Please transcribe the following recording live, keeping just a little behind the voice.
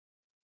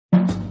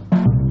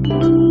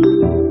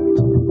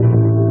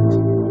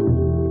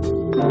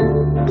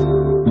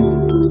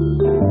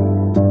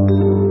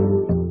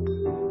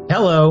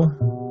Hello,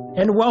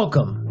 and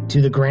welcome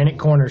to the Granite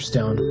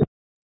Cornerstone.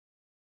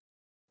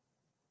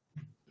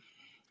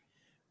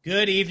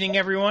 Good evening,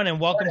 everyone, and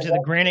welcome to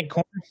the Granite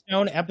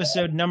Cornerstone,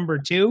 episode number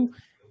 2,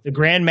 the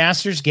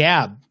Grandmaster's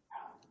Gab.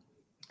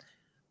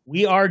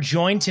 We are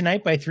joined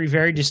tonight by 3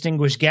 very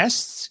distinguished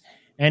guests,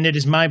 and it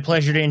is my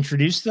pleasure to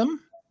introduce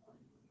them.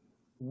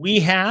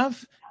 We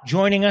have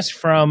joining us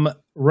from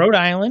Rhode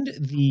Island,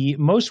 the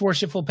most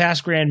worshipful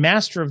past Grand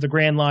Master of the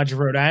Grand Lodge of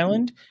Rhode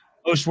Island,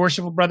 Most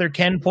Worshipful Brother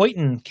Ken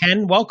Poyton.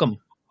 Ken, welcome.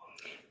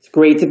 It's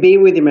great to be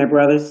with you, my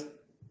brothers.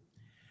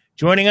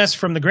 Joining us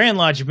from the Grand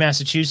Lodge of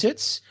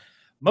Massachusetts,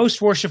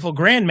 Most Worshipful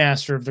Grand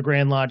Master of the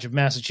Grand Lodge of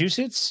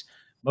Massachusetts,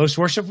 Most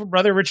Worshipful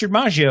Brother Richard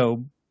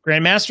Maggio.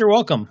 Grand Master,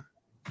 welcome.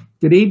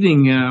 Good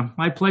evening.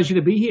 My pleasure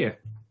to be here.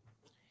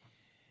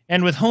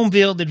 And with home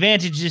field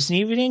advantage this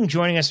evening,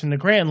 joining us from the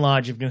Grand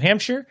Lodge of New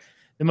Hampshire,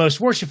 the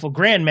Most Worshipful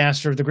Grand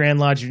Master of the Grand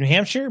Lodge of New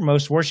Hampshire,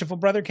 Most Worshipful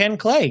Brother Ken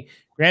Clay.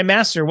 Grand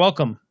Master,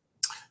 welcome.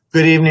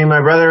 Good evening,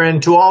 my brother,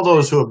 and to all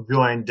those who have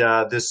joined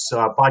this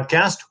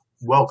podcast,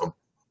 welcome.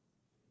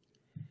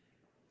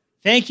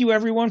 Thank you,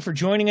 everyone, for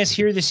joining us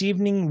here this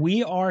evening.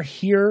 We are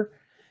here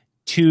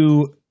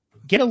to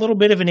get a little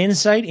bit of an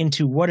insight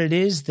into what it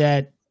is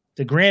that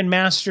the Grand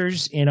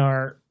Masters in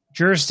our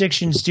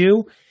jurisdictions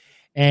do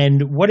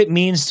and what it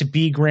means to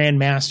be Grand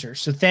Master.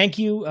 So thank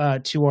you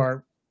to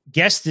our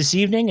guests this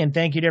evening, and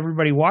thank you to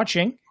everybody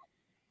watching.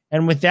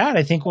 And with that,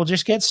 I think we'll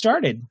just get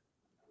started.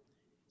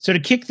 So to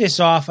kick this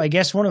off, I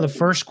guess one of the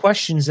first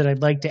questions that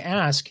I'd like to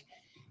ask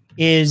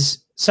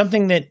is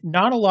something that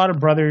not a lot of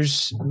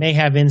brothers may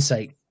have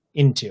insight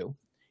into.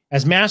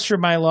 As Master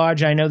of my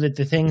lodge, I know that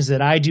the things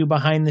that I do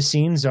behind the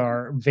scenes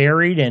are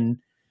varied and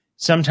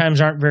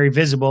sometimes aren't very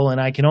visible,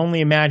 and I can only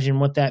imagine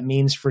what that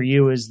means for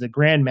you as the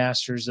Grand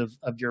Masters of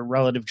your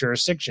relative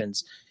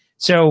jurisdictions.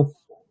 So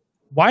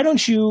why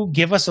don't you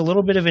give us a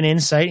little bit of an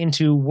insight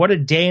into what a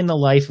day in the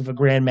life of a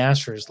Grand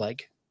Master is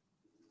like?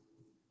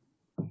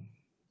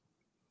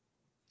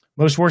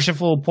 Most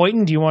Worshipful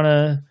Poyton, do you want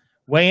to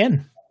weigh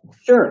in?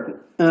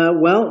 Sure.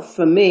 Well,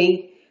 for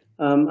me,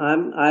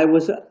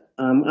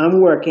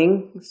 I'm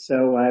working,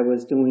 so I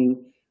was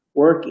doing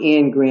work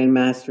and Grand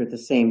Master at the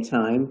same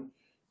time.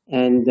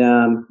 And,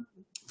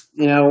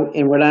 in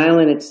Rhode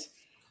Island, it's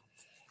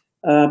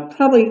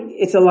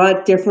it's a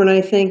lot different,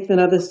 I think, than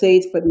other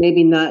states, but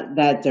maybe not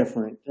that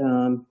different.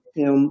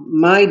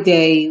 My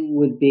day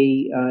would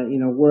be,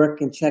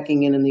 work and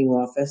checking in the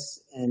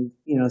office and,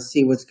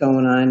 see what's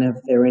going on, if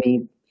there are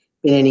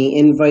been any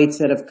invites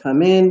that have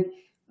come in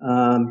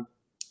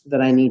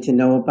that I need to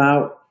know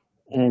about.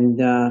 And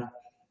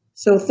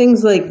so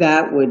things like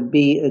that would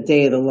be a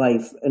day of the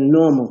life, a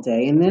normal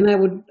day. And then I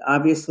would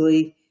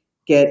obviously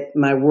get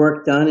my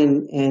work done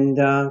and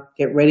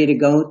get ready to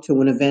go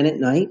to an event at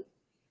night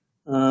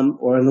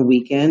or on the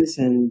weekends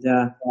and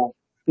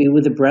be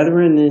with the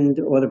brethren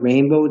or the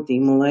Rainbow,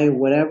 D-Malay,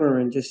 whatever,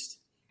 and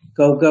just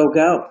go, go,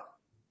 go.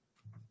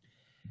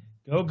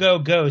 Go, go,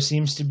 go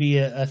seems to be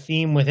a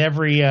theme with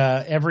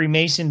every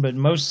Mason, but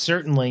most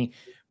certainly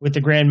with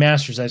the Grand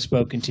Masters I've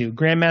spoken to.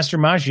 Grandmaster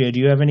Maggio, do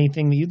you have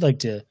anything that you'd like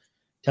to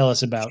tell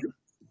us about?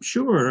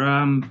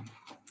 Sure.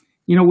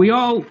 We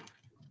all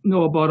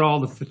know about all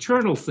the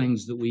fraternal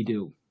things that we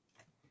do,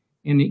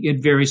 and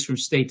it varies from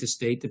state to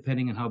state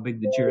depending on how big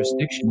the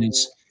jurisdiction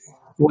is.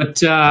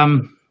 What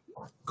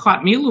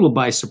caught me a little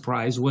by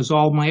surprise was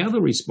all my other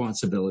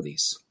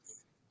responsibilities.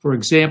 For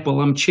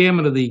example, I'm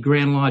chairman of the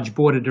Grand Lodge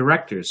Board of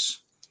Directors,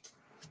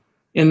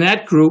 and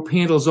that group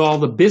handles all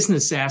the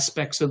business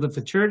aspects of the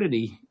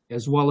fraternity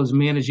as well as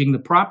managing the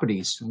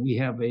properties. And we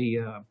have a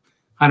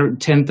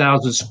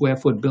 110,000 square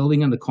foot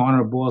building in the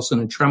corner of Boylston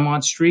and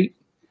Tremont Street,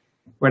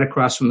 right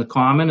across from the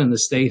Common and the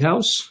State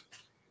House.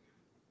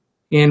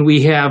 And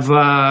we have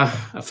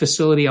a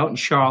facility out in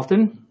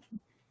Charlton.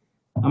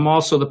 I'm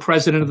also the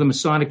president of the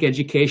Masonic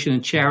Education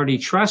and Charity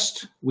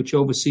Trust, which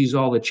oversees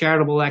all the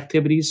charitable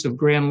activities of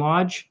Grand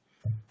Lodge.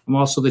 I'm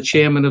also the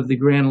chairman of the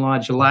Grand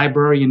Lodge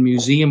Library and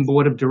Museum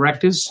Board of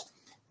Directors,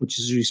 which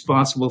is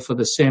responsible for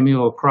the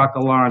Samuel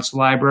Crocker Lawrence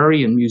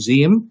Library and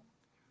Museum.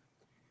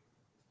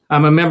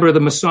 I'm a member of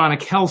the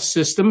Masonic Health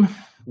System,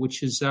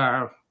 which is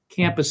our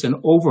campus in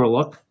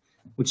Overlook,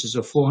 which is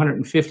a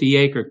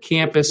 450-acre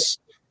campus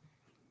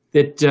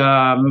that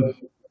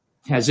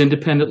has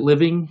independent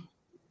living,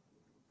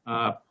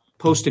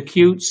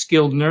 post-acute,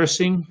 skilled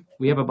nursing.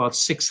 We have about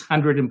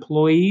 600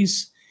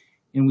 employees,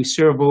 and we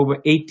serve over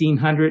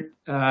 1,800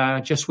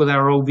 just with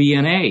our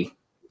OVNA.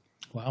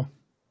 Wow.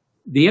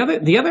 The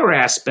other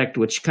aspect,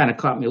 which kind of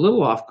caught me a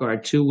little off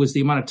guard too, was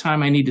the amount of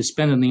time I need to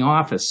spend in the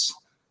office.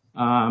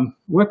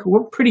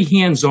 We're pretty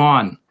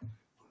hands-on.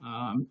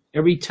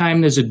 Every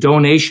time there's a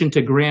donation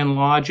to Grand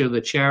Lodge or the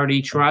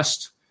Charity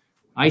Trust,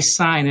 I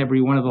sign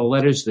every one of the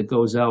letters that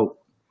goes out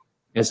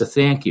as a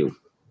thank you.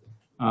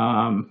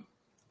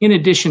 In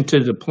addition to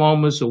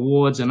diplomas,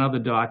 awards, and other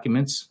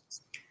documents.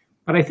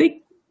 But I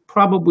think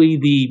probably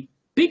the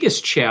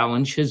biggest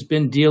challenge has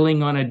been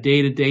dealing on a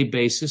day-to-day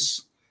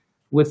basis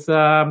with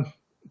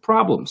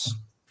problems.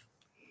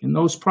 And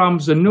those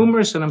problems are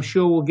numerous, and I'm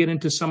sure we'll get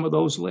into some of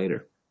those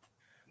later.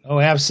 Oh,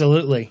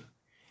 absolutely.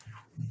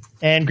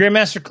 And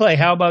Grandmaster Clay,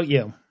 how about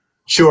you?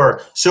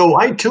 Sure. So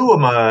I too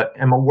am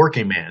a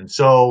working man.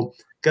 So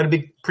got to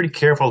be pretty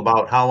careful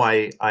about how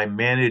I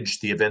manage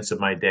the events of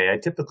my day. I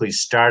typically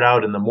start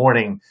out in the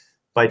morning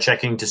by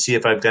checking to see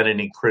if I've got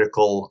any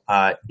critical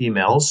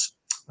emails.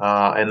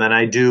 And then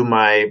I do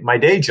my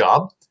day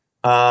job.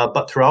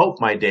 But throughout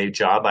my day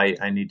job,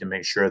 I need to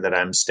make sure that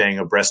I'm staying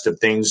abreast of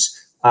things,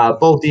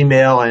 both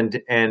email and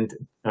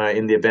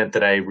in the event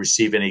that I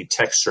receive any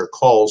texts or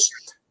calls.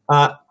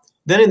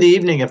 Then in the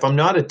evening, if I'm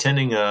not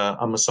attending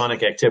a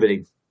Masonic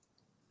activity,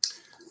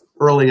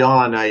 early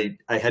on, I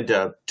had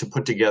to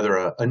put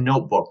together a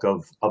notebook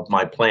of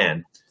my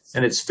plan.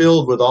 And it's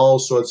filled with all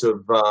sorts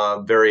of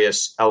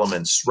various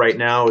elements. Right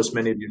now, as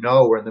many of you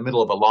know, we're in the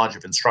middle of a Lodge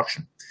of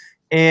Instruction.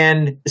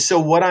 And so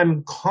what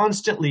I'm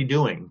constantly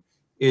doing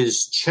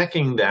is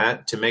checking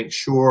that to make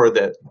sure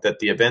that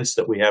the events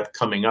that we have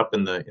coming up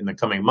in the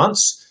coming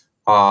months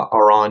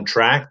are on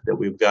track, that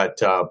we've got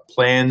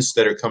plans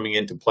that are coming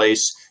into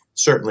place.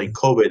 Certainly,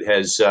 COVID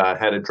has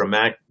had a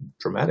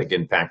dramatic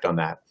impact on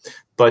that.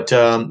 But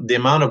the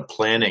amount of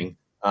planning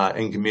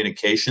and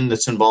communication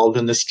that's involved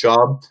in this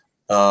job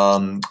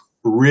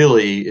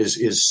really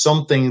is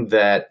something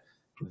that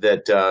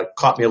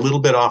caught me a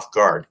little bit off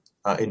guard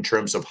in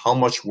terms of how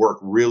much work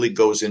really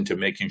goes into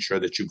making sure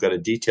that you've got a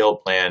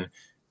detailed plan,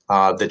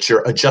 that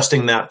you're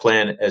adjusting that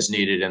plan as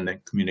needed, and then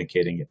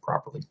communicating it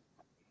properly.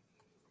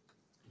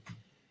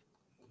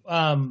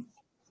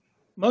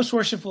 Most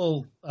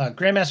Worshipful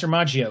Grandmaster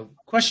Maggio,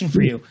 question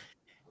for you.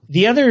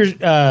 The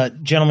other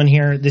gentleman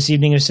here this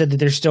evening has said that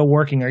they're still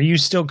working. Are you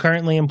still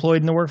currently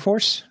employed in the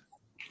workforce?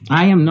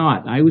 I am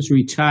not. I was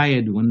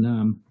retired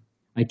when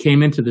I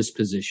came into this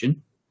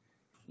position.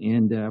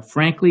 And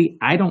frankly,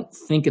 I don't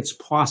think it's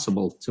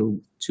possible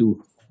to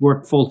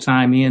work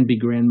full-time and be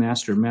Grand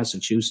Master of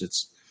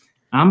Massachusetts.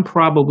 I'm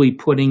probably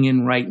putting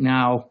in right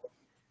now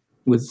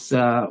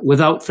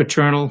without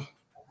fraternal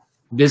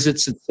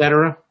visits,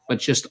 etc., but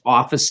just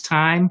office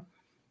time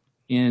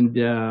and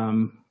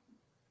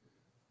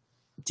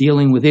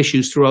dealing with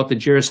issues throughout the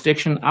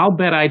jurisdiction. I'll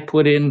bet I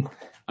put in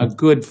a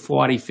good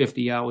 40,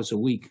 50 hours a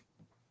week.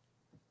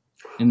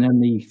 And then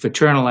the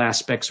fraternal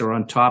aspects are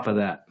on top of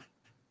that.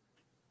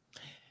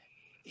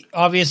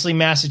 Obviously,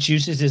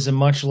 Massachusetts is a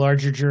much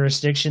larger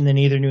jurisdiction than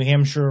either New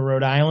Hampshire or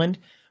Rhode Island.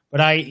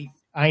 But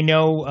I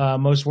know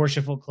Most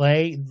Worshipful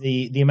Clay,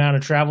 the amount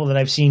of travel that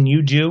I've seen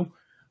you do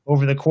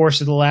over the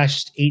course of the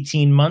last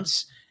 18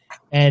 months.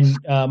 And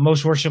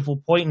Most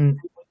Worshipful Poyton,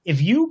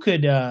 if you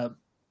could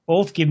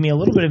both give me a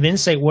little bit of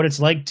insight what it's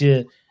like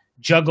to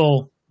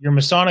juggle your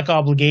Masonic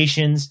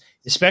obligations,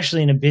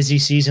 especially in a busy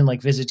season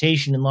like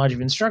visitation and Lodge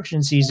of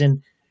Instruction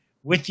season,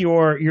 with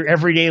your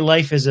everyday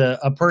life as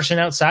a person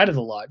outside of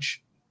the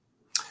lodge.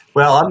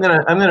 Well, I'm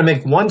gonna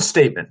make one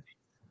statement.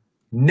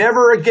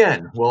 Never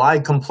again will I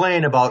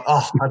complain about,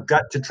 I've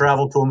got to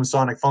travel to a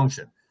Masonic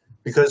function,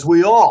 because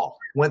we all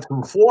went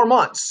through 4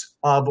 months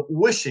of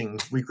wishing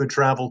we could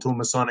travel to a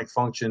Masonic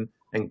function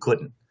and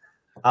couldn't.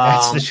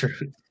 That's the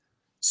truth.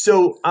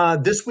 So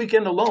this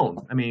weekend alone,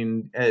 I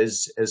mean,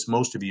 as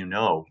most of you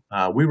know,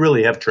 we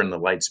really have turned the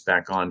lights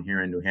back on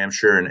here in New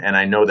Hampshire, and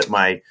I know that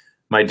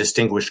my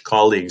distinguished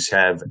colleagues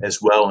have as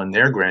well in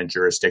their grand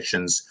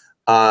jurisdictions.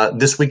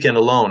 This weekend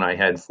alone, I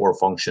had 4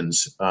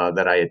 functions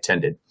that I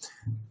attended.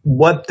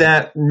 What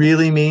that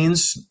really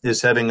means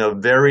is having a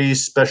very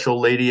special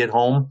lady at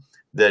home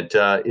that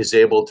is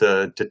able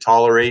to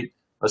tolerate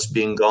us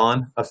being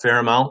gone a fair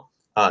amount.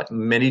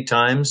 Many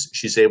times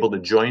she's able to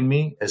join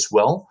me as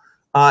well.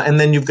 And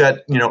then you've got,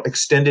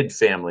 extended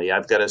family.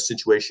 I've got a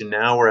situation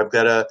now where I've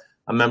got a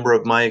member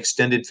of my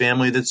extended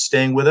family that's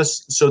staying with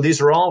us. So these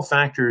are all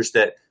factors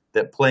that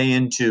play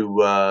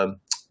into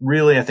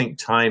really, I think,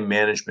 time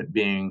management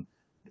being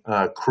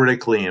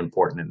critically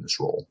important in this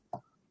role.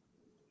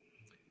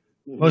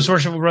 Most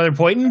Worshipful Brother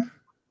Poyton?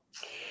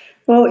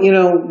 Well,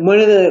 one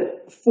of the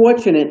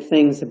fortunate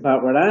things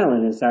about Rhode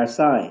Island is our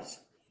size.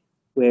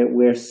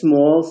 We're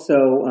small,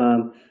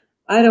 so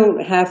I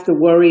don't have to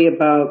worry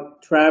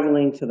about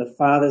traveling to the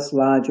farthest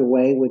lodge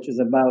away, which is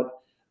about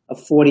a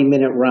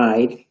 40-minute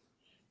ride,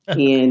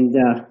 and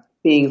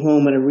being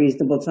home at a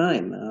reasonable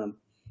time.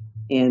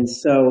 And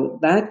so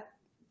that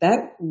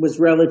was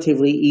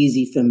relatively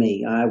easy for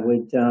me. I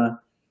would,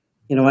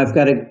 I've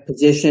got a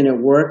position at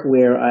work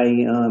where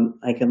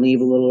I can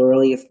leave a little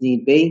early if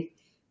need be.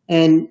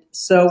 And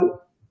so,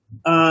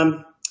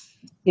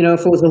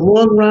 if it was a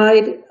long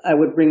ride, I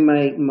would bring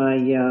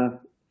my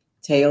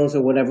tails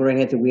or whatever I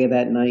had to wear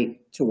that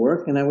night to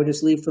work, and I would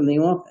just leave from the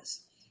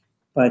office.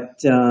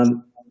 But,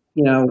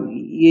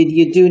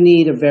 you do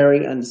need a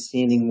very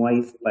understanding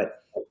wife. But,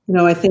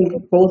 I think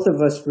both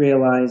of us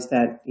realized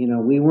that,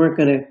 we weren't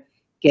going to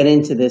get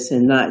into this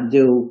and not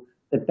do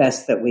the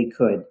best that we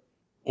could.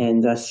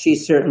 And she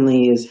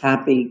certainly was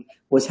happy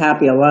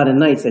a lot of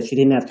nights that she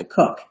didn't have to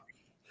cook.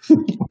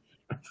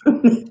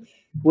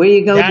 Where are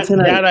you going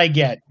tonight? That I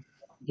get.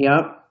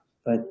 Yep.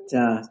 But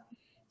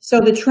so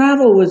the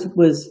travel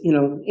was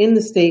in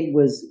the state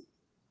was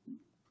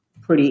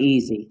pretty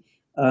easy.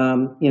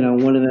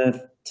 One of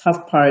the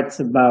tough parts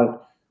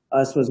about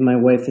us was my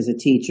wife is a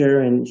teacher,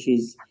 and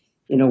she's,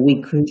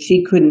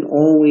 she couldn't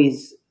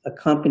always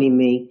accompany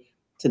me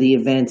to the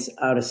events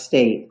out of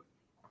state,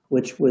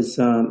 which was,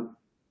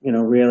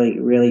 really,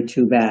 really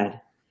too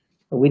bad.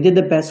 But we did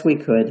the best we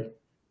could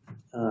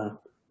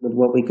with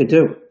what we could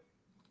do.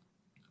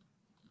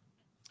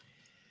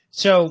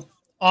 So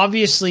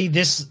obviously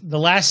the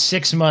last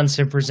 6 months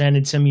have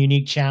presented some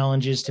unique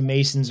challenges to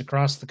Masons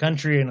across the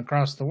country and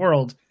across the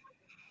world.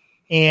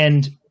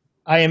 And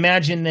I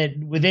imagine that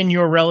within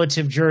your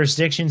relative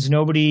jurisdictions,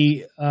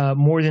 nobody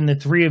more than the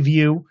three of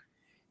you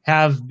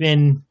have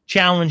been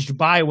challenged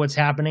by what's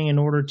happening in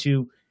order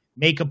to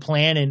make a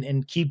plan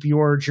and keep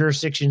your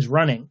jurisdictions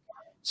running.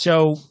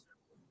 So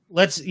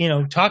let's,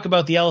 talk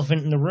about the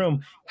elephant in the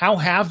room. How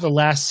have the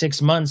last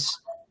 6 months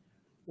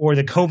or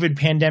the COVID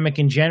pandemic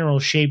in general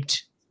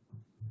shaped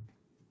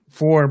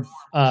for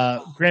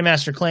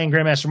Grandmaster Clay and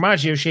Grandmaster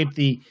Maggio, shaped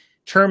the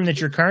term that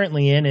you're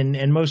currently in,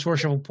 and most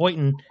worshipful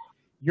Poyton,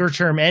 your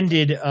term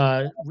ended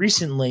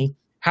recently.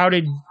 How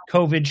did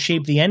COVID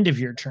shape the end of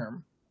your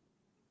term?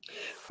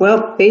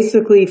 Well,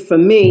 basically for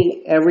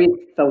me,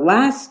 the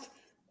last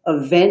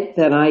event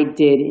that I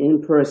did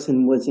in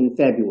person was in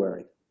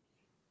February.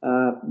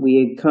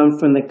 We had come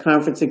from the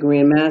Conference of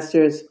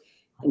Grandmasters,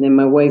 and then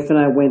my wife and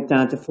I went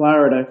down to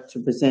Florida to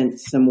present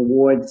some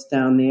awards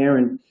down there,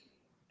 and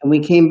we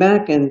came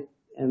back, and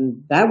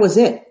that was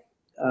it.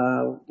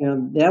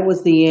 That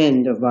was the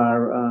end of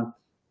our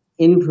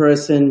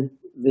in-person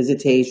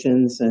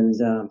visitations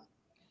and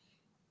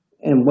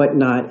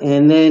whatnot.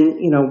 And then,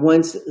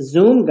 once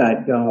Zoom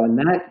got going,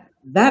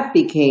 that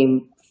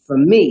became, for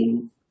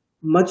me,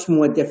 much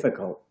more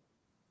difficult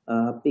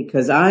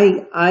because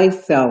I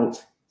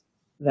felt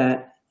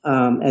that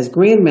as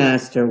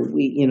Grandmaster,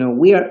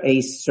 we are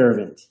a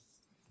servant.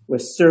 We're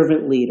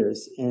servant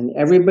leaders, and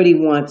everybody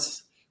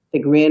wants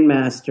the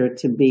Grandmaster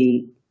to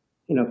be,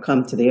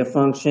 come to their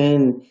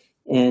function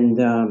and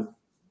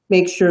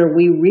make sure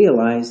we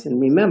realize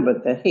and remember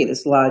that, hey,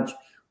 this lodge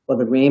or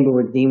the Rainbow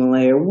or Demon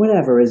Lair or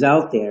whatever is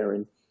out there,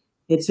 and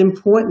it's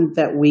important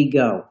that we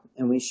go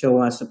and we show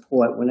our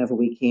support whenever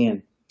we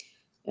can.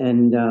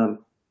 And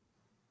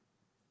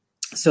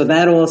so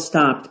that all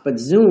stopped. But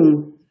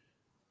Zoom,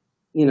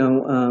 you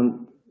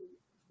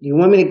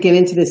want me to get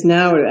into this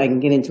now, or I can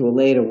get into it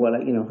later? What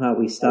how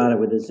we started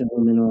with the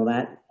Zoom and all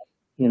that.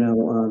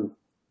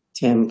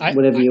 Tim,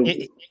 whatever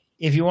you.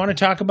 If you want to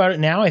talk about it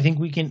now, I think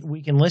we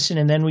can listen,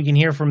 and then we can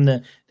hear from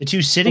the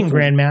two sitting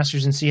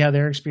Grandmasters and see how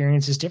their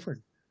experience is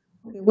different.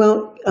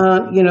 Well,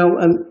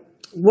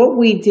 what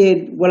we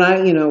did in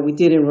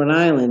Rhode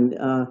Island,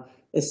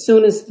 as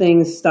soon as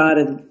things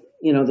started,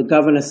 the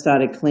governor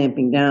started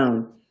clamping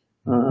down,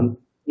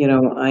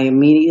 I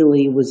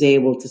immediately was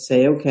able to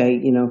say, okay,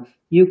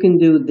 you can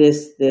do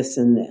this, this,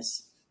 and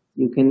this.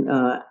 You can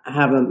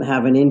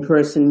have an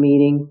in-person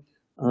meeting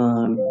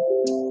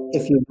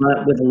if you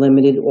want with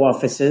limited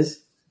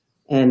offices.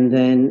 And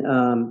then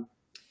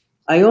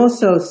I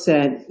also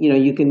said,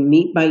 you can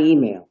meet by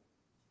email.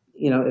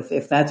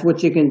 If that's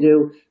what you can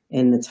do,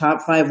 and the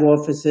top 5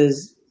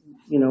 offices,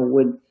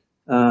 would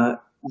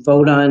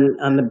vote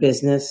on the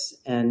business.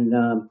 And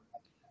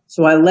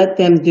so I let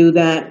them do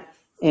that.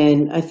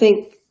 And I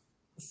think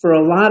for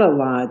a lot of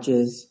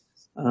lodges,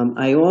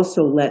 I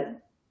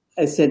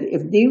said,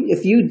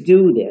 if you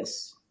do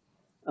this,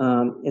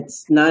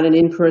 it's not an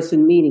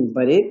in-person meeting,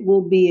 but it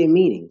will be a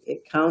meeting.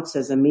 It counts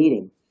as a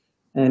meeting.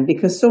 And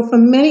because so for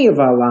many of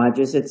our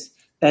lodges, it's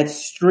that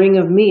string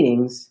of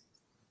meetings,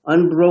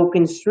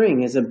 unbroken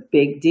string, is a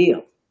big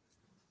deal.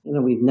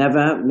 We've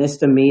never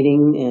missed a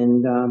meeting,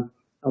 and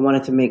I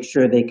wanted to make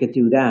sure they could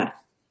do that.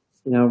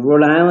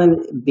 Rhode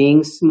Island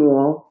being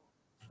small,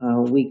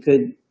 we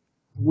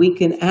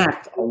can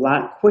act a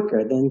lot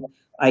quicker than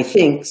I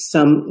think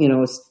some,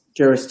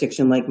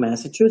 jurisdiction like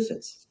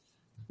Massachusetts.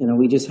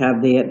 We just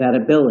have that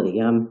ability.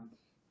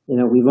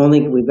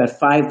 We've got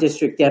 5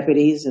 district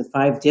deputies and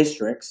 5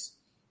 districts,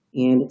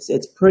 and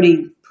it's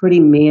pretty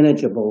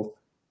manageable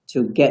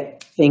to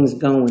get things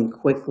going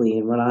quickly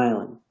in Rhode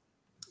Island.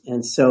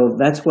 And so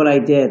that's what I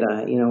did.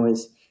 I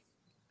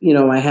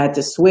had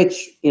to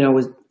switch,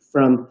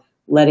 from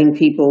letting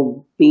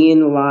people be in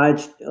the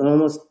lodge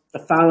almost the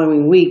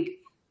following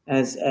week,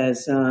 as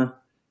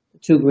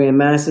 2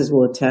 Grandmasters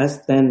will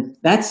attest. Then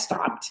that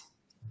stopped.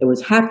 It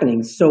was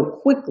happening so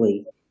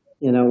quickly.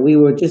 We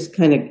were just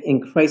kind of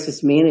in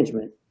crisis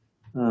management.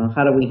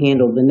 How do we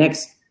handle the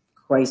next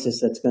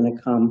crisis that's going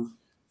to come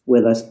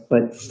with us?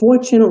 But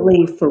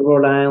fortunately for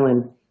Rhode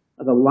Island,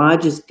 the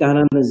lodges got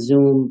on the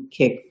Zoom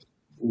kick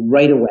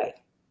right away.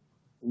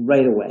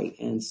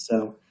 And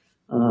so,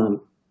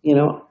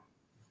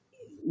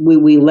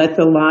 we let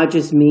the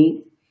lodges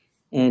meet,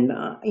 and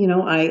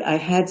I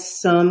had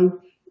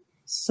some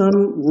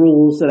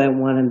rules that I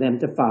wanted them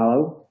to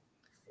follow,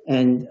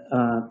 and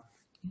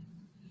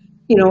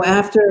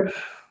after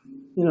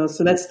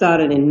so that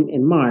started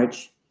in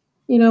March,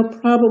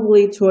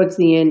 Probably towards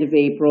the end of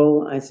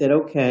April, I said,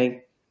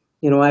 okay,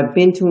 I've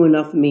been to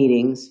enough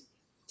meetings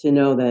to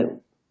know that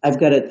I've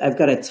got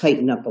to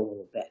tighten up a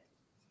little bit.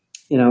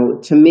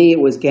 To me, it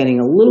was getting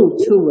a little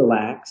too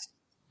relaxed,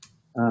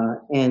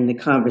 and the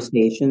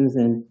conversations,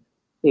 and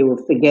they were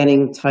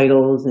forgetting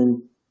titles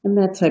and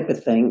that type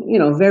of thing,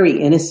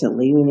 very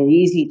innocently, and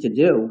easy to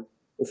do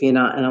if you're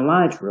not in a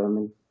lodge room.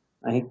 And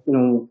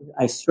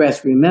I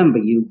stress, remember,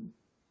 you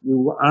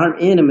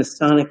aren't in a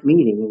Masonic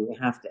meeting, and you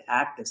have to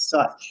act as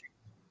such.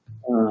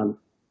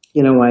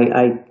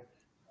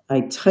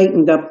 I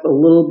tightened up a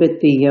little bit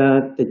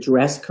the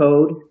dress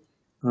code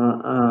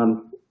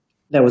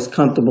that was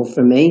comfortable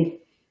for me,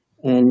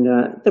 and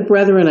the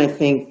brethren, I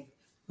think,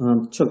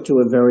 took to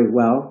it very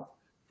well.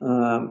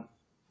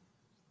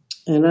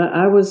 And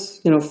I was,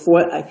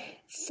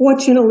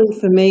 fortunately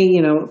for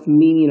me,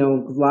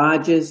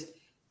 lodges,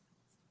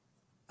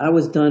 I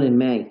was done in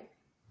May.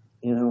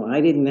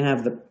 I didn't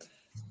have the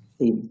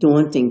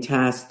daunting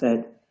task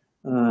that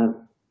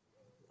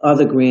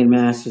other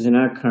grandmasters and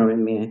our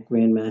current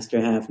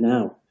grandmaster have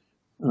now.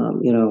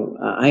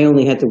 I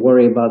only had to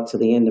worry about till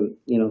the end of,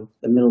 the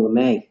middle of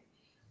May.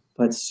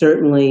 But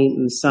certainly,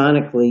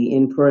 Masonically,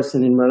 in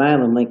person in Rhode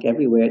Island, like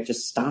everywhere, it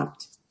just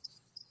stopped.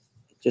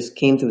 It just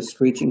came to a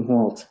screeching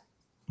halt.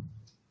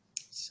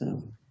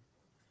 So,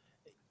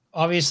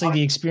 obviously,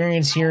 the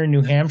experience here in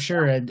New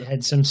Hampshire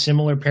had some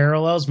similar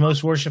parallels.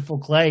 Most Worshipful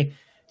Clay,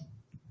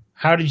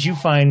 how did you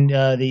find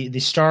the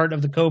start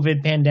of the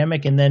COVID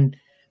pandemic, and then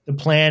the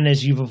plan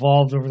as you've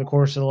evolved over the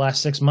course of the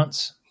last 6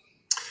 months?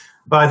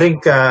 But I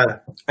think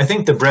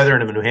the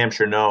brethren of New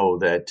Hampshire know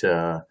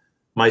that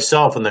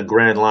myself and the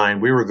Granite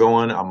line, we were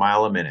going a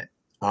mile a minute.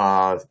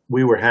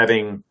 We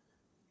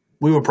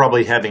were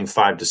probably having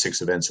 5 to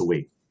 6 events a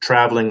week,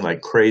 traveling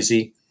like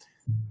crazy.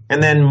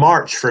 And then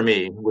March for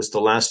me was the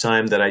last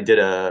time that I did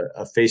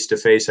a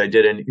face-to-face. I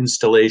did an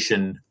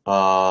installation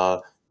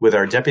with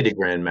our deputy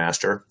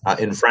grandmaster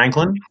in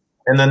Franklin,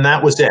 and then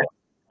that was it.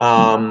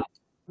 I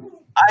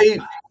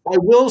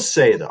will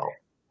say, though,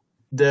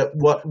 that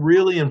what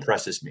really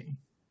impresses me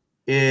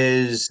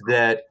is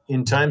that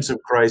in times of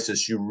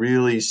crisis, you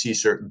really see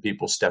certain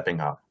people stepping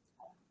up.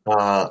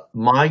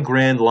 My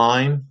Grand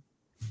Line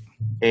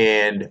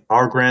and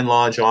our Grand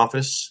Lodge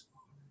office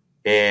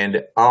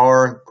and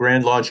our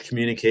Grand Lodge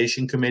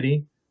Communication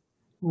Committee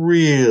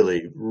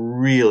really,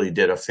 really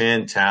did a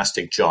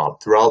fantastic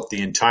job throughout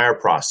the entire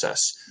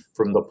process.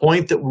 From the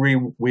point that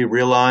we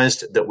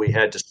realized that we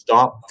had to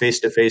stop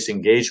face-to-face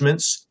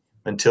engagements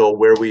until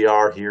where we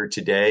are here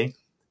today,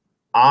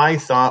 I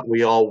thought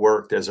we all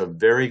worked as a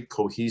very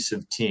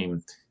cohesive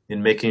team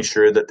in making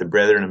sure that the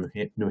brethren of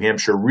New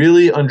Hampshire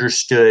really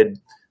understood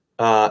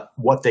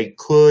what they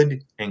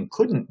could and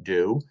couldn't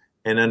do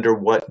and under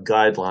what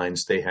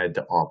guidelines they had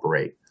to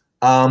operate.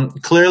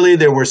 Clearly,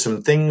 there were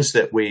some things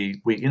that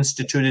we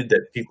instituted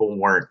that people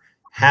weren't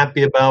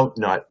happy about.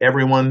 Not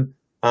everyone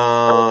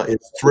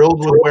is thrilled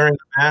with wearing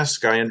a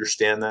mask. I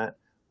understand that.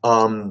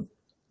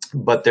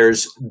 But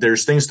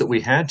there's things that we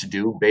had to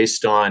do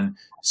based on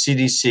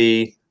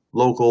CDC,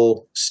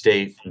 local,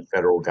 state, and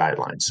federal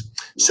guidelines.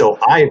 So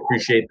I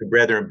appreciate the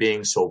brethren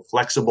being so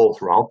flexible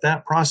throughout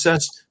that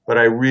process, but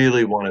I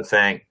really want to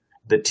thank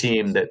the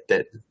team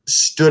that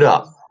stood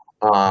up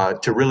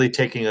to really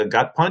taking a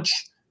gut punch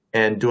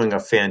and doing a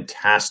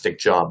fantastic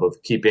job of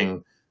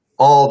keeping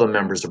all the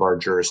members of our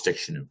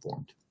jurisdiction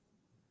informed.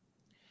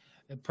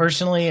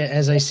 Personally,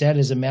 as I said,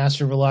 as a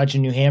Master of a Lodge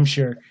in New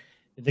Hampshire,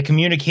 the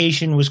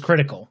communication was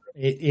critical.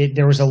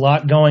 There was a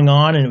lot going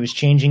on, and it was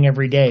changing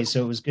every day,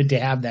 so it was good to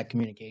have that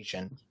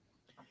communication.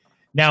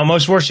 Now,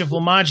 Most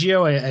Worshipful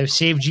Maggio, I've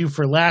saved you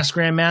for last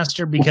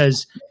Grandmaster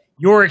because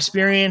your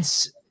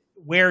experience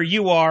where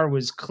you are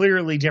was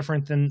clearly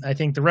different than I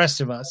think the rest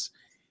of us.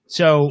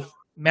 So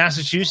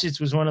Massachusetts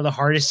was one of the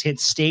hardest hit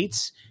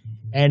states,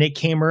 and it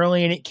came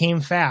early and it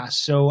came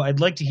fast. So I'd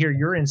like to hear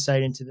your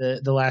insight into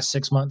the last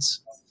 6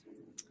 months.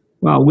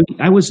 Well,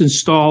 I was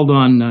installed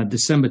on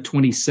December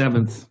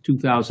 27th,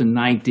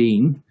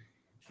 2019.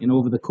 And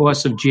over the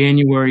course of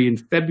January and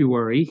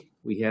February,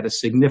 we had a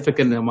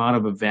significant amount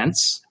of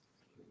events.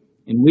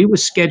 And we were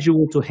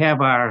scheduled to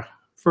have our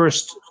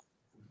first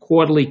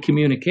quarterly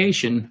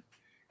communication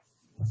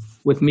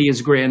with me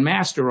as Grand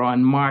Master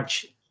on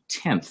March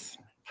 10th.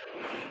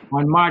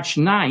 On March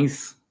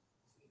 9th,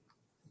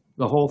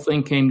 the whole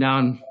thing came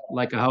down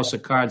like a house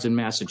of cards in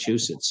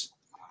Massachusetts.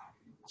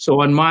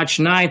 So on March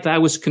 9th, I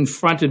was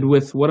confronted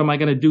with what am I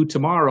going to do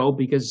tomorrow,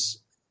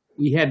 because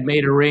we had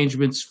made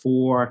arrangements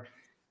for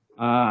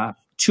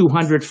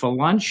 200 for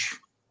lunch,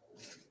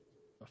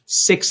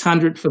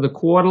 600 for the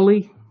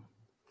quarterly.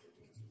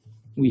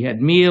 We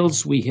had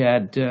meals, we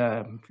had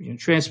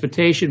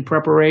transportation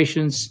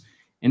preparations,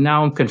 and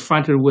now I'm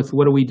confronted with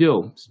what do we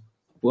do?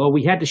 Well,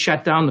 we had to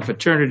shut down the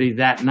fraternity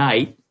that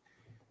night.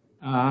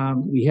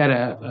 We had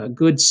a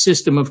good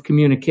system of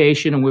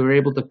communication, and we were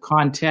able to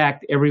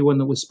contact everyone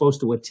that was supposed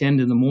to attend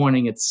in the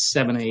morning at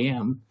 7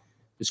 a.m.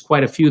 There's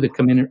quite a few that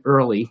come in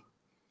early.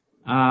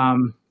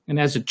 And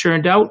as it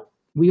turned out,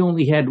 we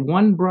only had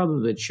one brother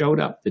that showed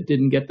up that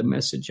didn't get the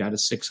message out of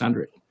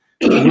 600.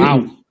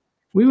 Wow.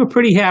 We were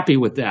pretty happy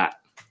with that.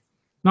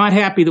 Not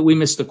happy that we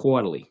missed the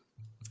quarterly.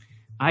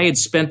 I had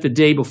spent the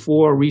day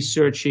before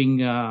researching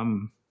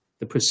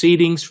the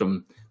proceedings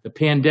from the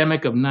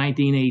pandemic of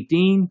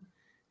 1918,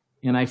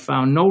 and I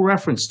found no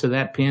reference to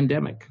that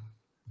pandemic.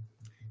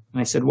 And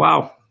I said,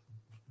 wow,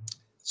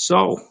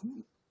 so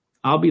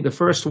I'll be the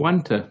first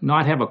one to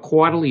not have a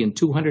quarterly in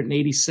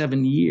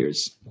 287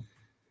 years.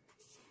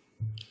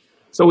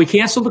 So we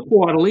canceled the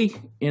quarterly,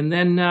 and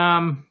then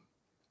no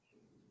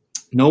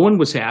one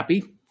was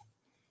happy.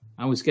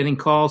 I was getting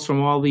calls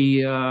from all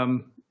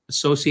the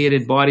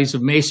associated bodies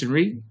of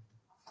masonry,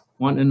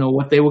 wanting to know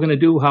what they were going to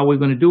do, how we were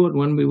going to do it,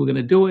 when we were going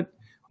to do it,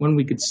 when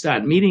we could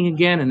start meeting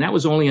again, and that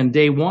was only on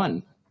day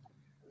one.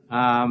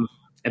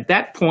 At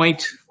that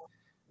point,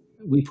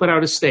 we put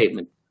out a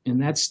statement,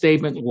 and that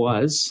statement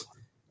was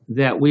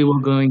that we were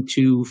going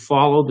to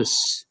follow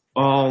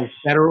all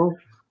federal,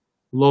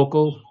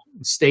 local,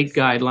 state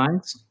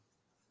guidelines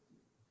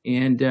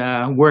and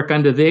work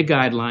under their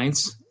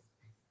guidelines.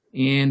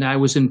 And I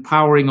was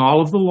empowering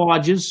all of the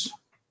lodges,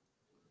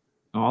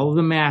 all of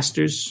the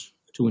masters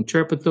to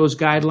interpret those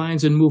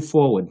guidelines and move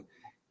forward.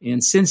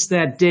 And since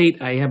that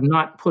date, I have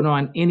not put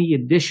on any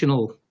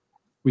additional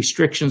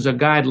restrictions or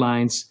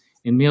guidelines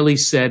and merely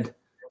said,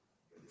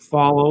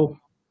 follow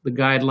the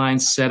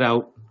guidelines set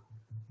out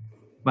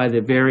by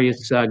the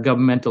various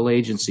governmental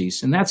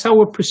agencies. And that's how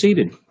we're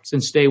proceeded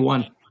since day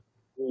one.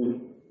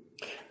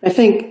 I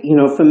think,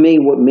 for me,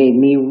 what made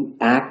me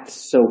act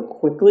so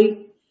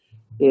quickly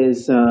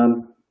is,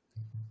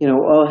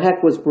 all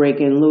heck was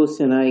breaking loose,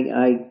 and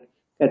I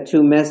got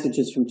two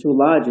messages from two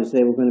lodges.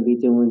 They were going to be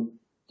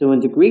doing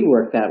degree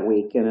work that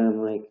week, and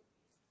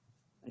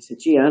I said,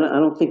 gee, I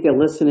don't think they're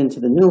listening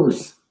to the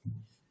news.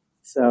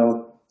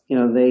 So,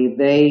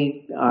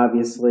 they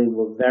obviously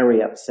were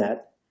very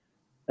upset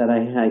that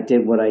I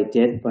did what I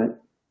did,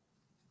 but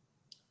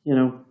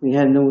we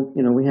had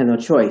no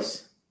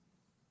choice,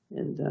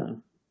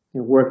 and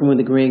working with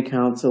the Grand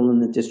Council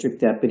and the district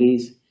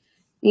deputies.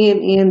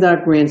 And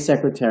our Grand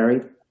Secretary,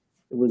 it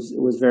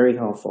was very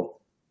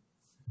helpful.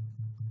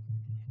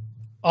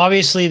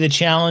 Obviously, the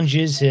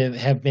challenges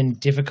have been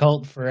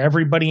difficult for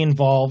everybody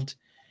involved,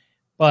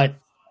 but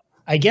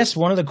I guess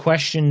one of the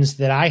questions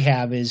that I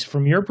have is,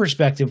 from your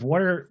perspective,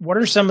 what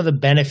are some of the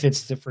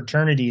benefits the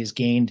fraternity has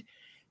gained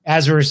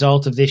as a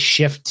result of this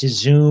shift to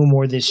Zoom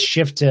or this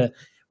shift to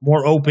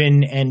more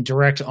open and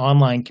direct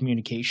online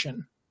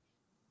communication?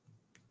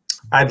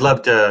 I'd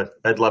love to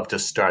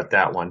start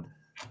that one.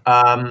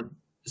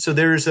 So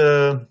there's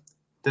a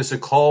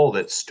call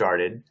that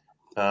started,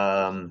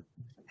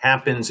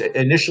 happens.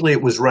 Initially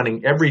it was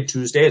running every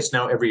Tuesday. It's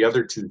now every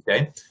other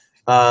Tuesday.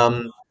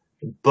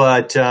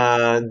 But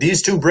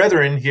these two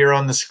brethren here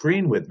on the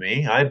screen with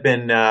me, I've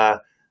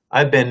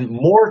been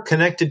more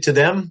connected to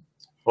them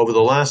over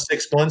the last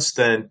 6 months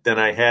than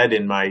I had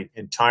in my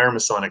entire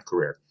Masonic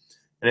career.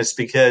 And it's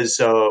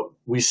because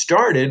we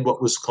started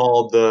what was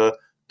called the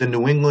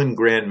New England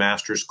Grand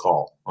Masters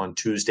Call on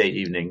Tuesday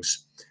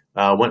evenings.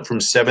 Went from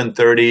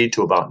 7:30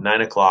 to about 9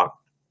 o'clock.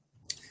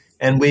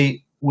 And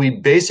we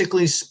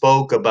basically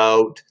spoke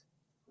about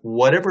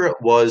whatever it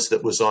was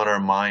that was on our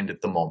mind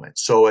at the moment.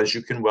 So as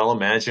you can well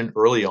imagine,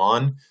 early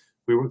on,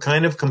 we were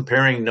kind of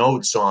comparing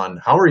notes on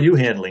how are you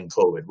handling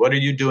COVID? What are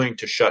you doing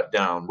to shut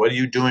down? What are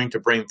you doing to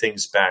bring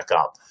things back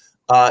up?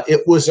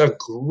 It was a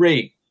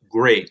great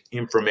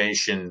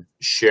information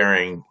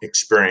sharing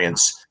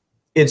experience.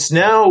 It's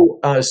now,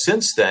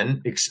 since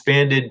then,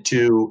 expanded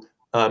to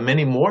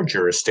many more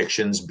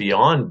jurisdictions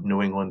beyond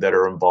New England that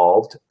are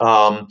involved.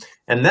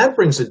 And that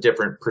brings a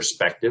different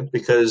perspective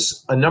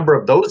because a number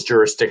of those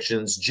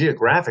jurisdictions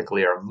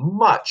geographically are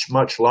much,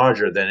 much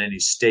larger than any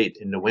state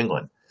in New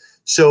England.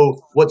 So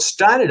what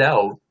started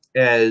out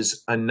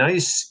as a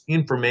nice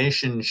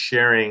information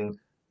sharing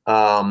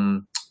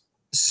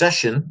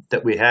session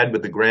that we had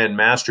with the Grand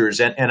Masters,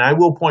 and I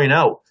will point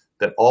out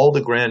that all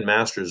the Grand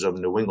Masters of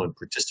New England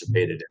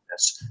participated in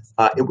this.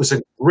 It was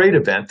a great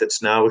event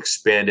that's now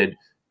expanded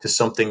to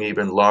something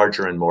even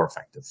larger and more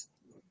effective.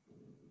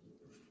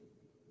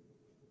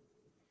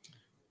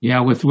 Yeah,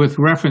 with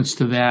reference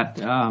to that,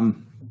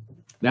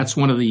 that's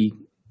one of the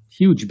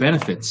huge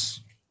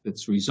benefits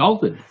that's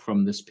resulted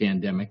from this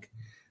pandemic.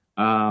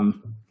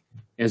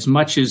 As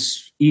much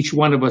as each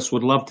one of us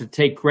would love to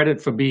take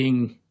credit for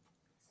being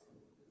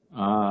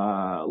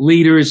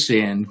leaders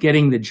and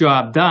getting the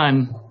job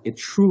done, it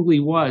truly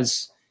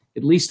was,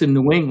 at least in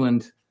New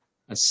England,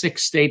 a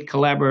 6-state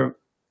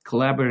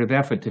collaborative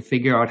effort to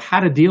figure out how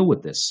to deal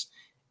with this.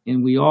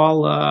 And we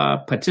all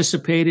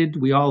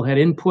participated, we all had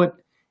input,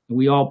 and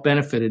we all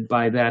benefited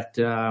by that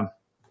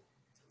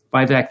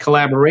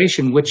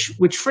collaboration, which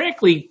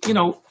frankly,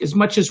 as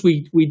much as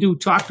we do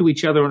talk to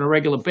each other on a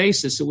regular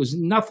basis, it was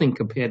nothing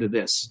compared to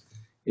this.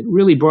 It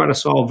really brought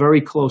us all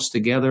very close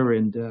together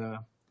and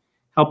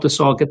helped us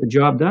all get the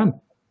job done.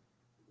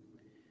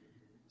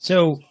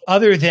 So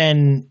other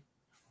than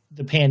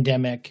the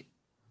pandemic,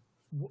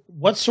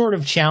 what sort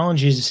of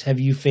challenges have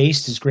you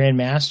faced as Grand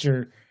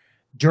Master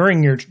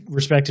during your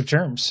respective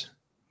terms?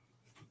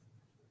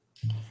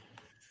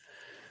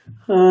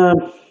 I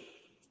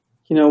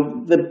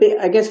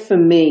guess for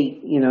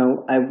me,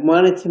 I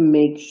wanted to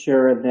make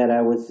sure that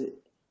I was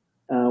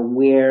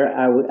where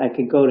I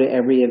could go to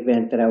every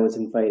event that I was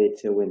invited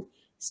to, and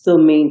still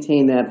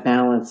maintain that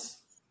balance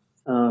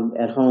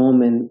at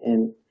home,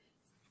 and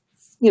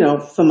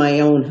for my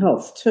own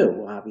health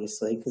too,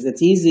 obviously, because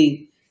it's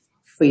easy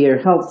for your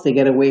health to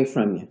get away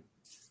from you.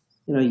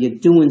 You're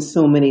doing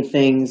so many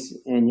things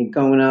and you're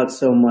going out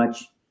so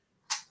much.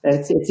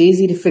 It's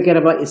easy to forget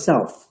about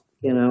yourself,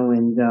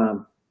 and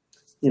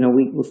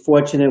we're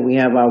fortunate we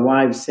have our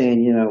wives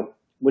saying,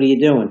 what are you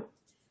doing?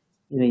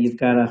 You've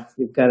got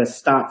to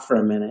stop for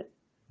a minute,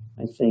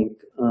 I think.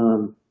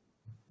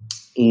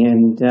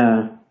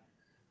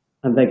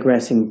 I'm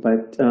digressing,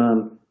 but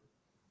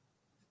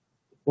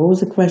what was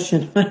the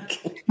question?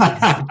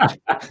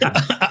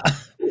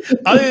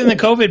 Other than the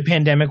COVID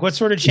pandemic, what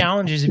sort of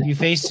challenges have you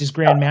faced as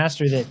Grand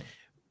Master that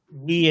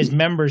we as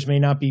members may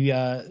not be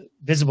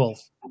visible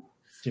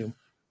to?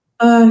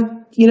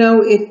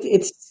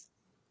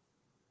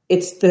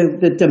 It's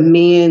the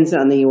demands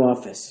on the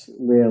office,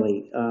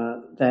 really,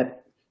 that,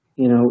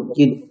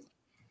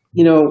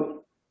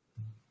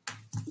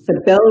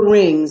 the bell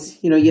rings,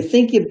 you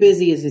think you're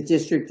busy as a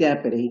district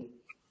deputy,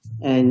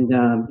 and,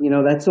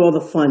 that's all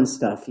the fun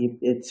stuff.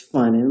 It's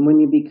fun. And when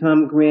you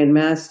become Grand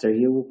Master,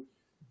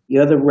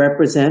 you're the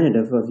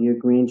representative of your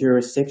grand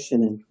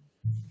jurisdiction, and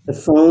the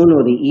phone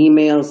or the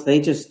emails,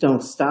 they just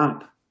don't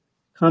stop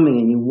coming,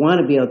 and you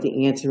want to be able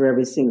to answer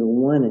every single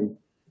one, and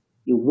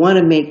you want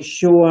to make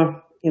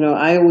sure,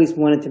 I always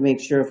wanted to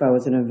make sure if I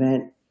was an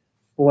event,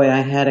 boy,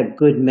 I had a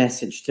good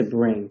message to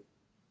bring.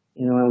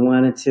 I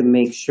wanted to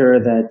make sure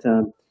that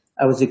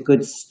I was a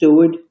good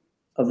steward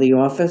of the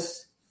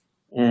office,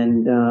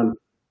 and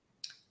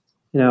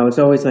it's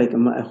always like,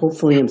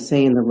 hopefully I'm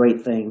saying the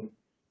right thing.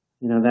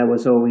 That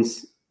was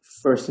always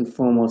first and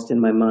foremost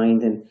in my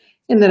mind, and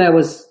that I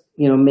was,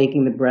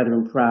 making the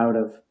brethren proud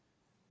of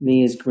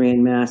me as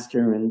Grand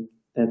Master, and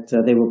that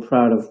they were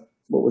proud of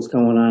what was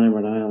going on in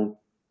Rhode Island.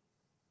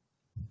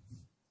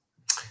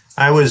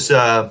 I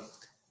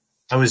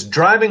was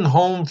driving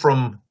home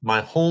from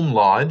my home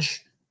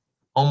lodge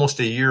almost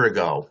a year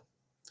ago,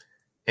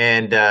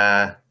 and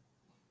I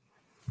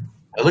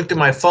looked at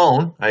my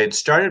phone. I had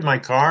started my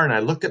car, and I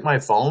looked at my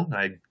phone.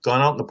 I'd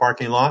gone out in the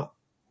parking lot,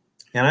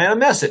 and I had a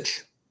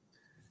message,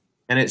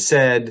 and it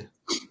said,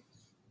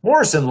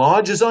 "Morrison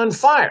Lodge is on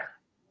fire."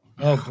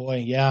 Oh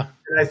boy, yeah.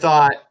 And I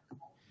thought,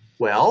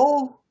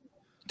 well,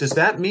 does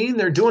that mean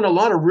they're doing a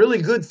lot of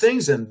really good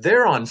things and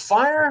they're on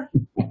fire?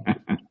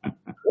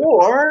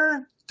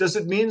 Or does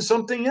it mean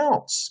something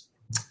else?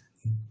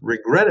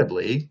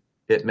 Regrettably,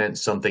 it meant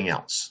something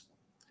else.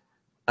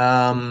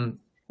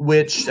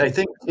 Which I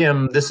think,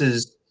 Tim, this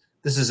is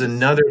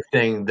another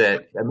thing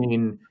that,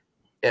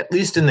 at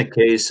least in the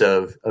case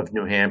of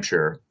New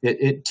Hampshire,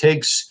 it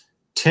takes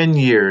 10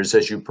 years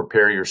as you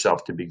prepare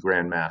yourself to be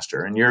Grand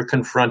Master, and you're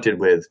confronted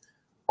with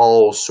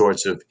all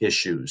sorts of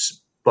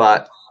issues.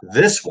 But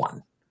this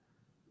one,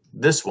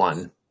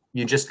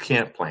 you just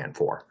can't plan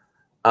for.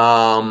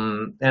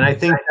 And I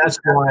think that's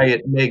why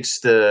it makes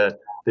the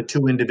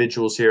two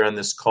individuals here on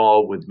this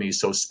call with me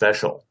so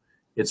special.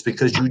 It's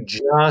because you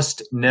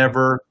just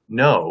never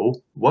know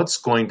what's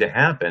going to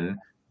happen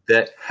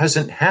that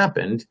hasn't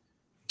happened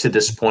to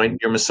this point in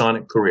your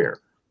Masonic career.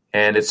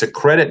 And it's a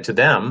credit to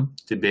them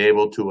to be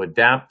able to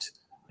adapt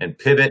and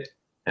pivot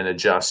and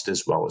adjust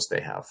as well as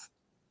they have.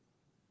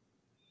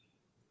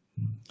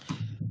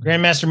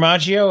 Grandmaster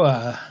Maggio,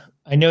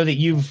 I know that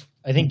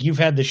I think you've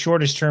had the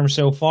shortest term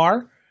so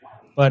far,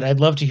 but I'd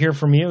love to hear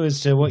from you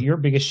as to what your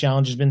biggest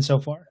challenge has been so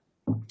far.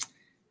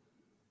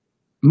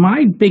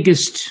 My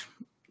biggest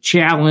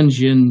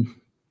challenge, and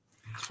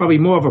it's probably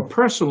more of a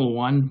personal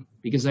one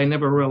because I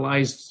never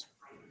realized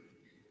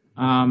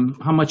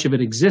how much of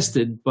it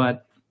existed,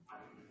 but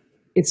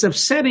it's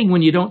upsetting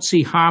when you don't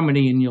see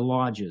harmony in your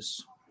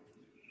lodges.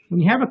 When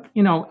you have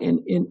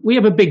we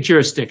have a big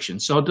jurisdiction,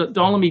 so don't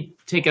let me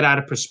take it out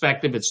of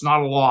perspective. It's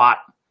not a lot,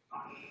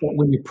 but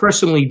when you're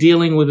personally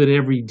dealing with it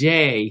every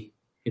day,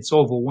 it's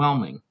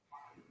overwhelming.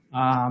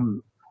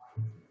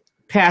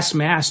 Past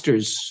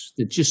masters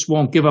that just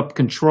won't give up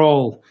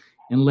control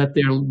and let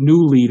their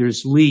new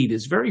leaders lead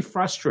is very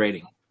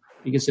frustrating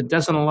because it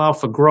doesn't allow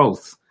for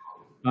growth.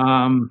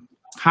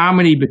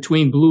 Harmony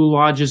between blue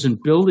lodges and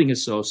building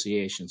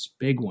associations,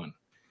 big one.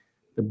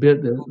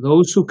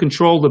 Those who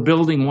control the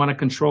building want to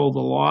control the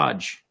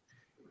lodge.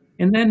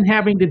 And then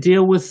having to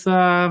deal with,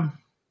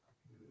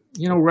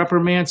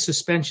 reprimands,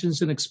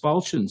 suspensions, and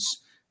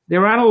expulsions.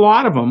 There aren't a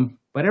lot of them,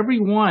 but every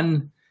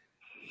one,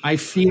 I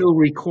feel,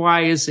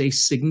 requires a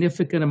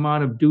significant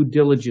amount of due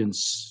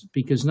diligence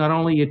because not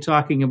only you're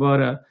talking about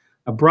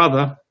a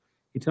brother,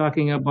 you're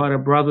talking about a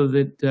brother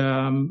that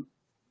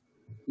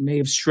may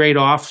have strayed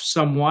off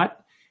somewhat,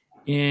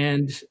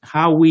 and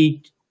how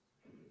we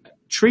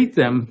treat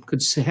them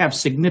could have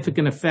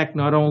significant effect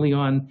not only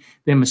on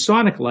their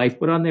Masonic life,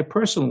 but on their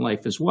personal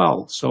life as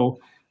well. So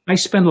I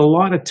spend a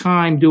lot of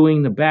time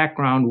doing the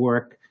background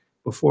work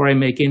before I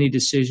make any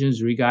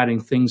decisions regarding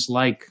things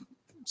like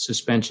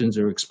suspensions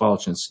or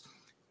expulsions.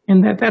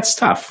 And that's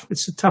tough.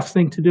 It's a tough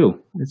thing to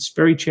do. It's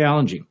very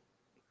challenging.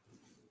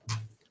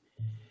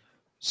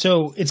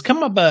 So it's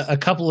come up a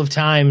couple of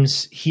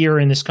times here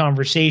in this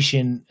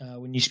conversation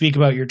when you speak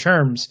about your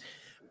terms.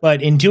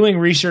 But in doing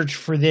research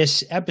for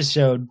this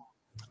episode,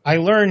 I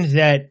learned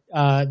that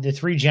the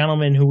three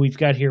gentlemen who we've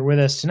got here with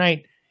us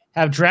tonight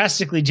have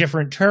drastically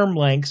different term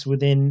lengths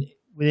within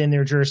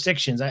their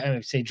jurisdictions. I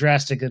would say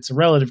drastic, it's a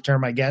relative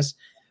term, I guess.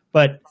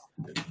 But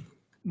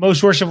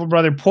most Worshipful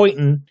Brother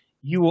Poyton,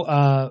 you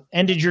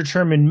ended your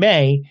term in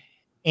May,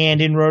 and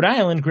in Rhode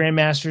Island, Grand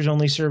Masters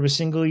only serve a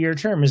single-year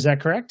term. Is that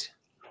correct?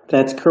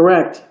 That's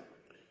correct.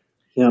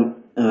 Yep.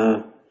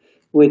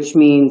 Which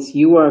means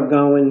you are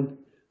going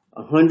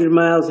 100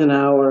 miles an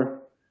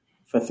hour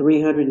for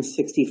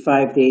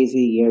 365 days a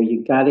year.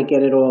 You got to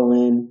get it all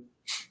in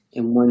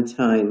one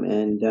time.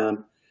 And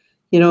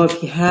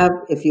if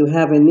you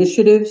have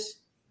initiatives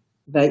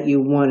that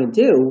you want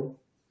to do,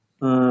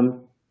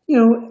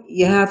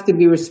 you have to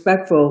be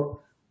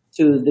respectful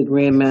to the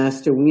Grand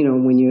Master. When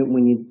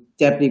you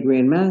deputy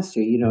Grand Master,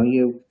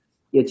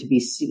 you're to be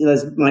seen.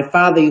 As my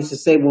father used to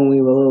say when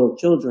we were little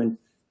children,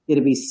 you're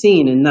to be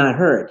seen and not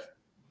heard.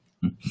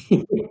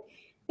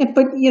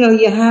 But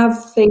you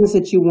have things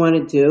that you want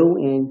to do,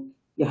 and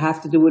you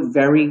have to do it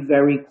very,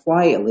 very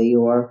quietly.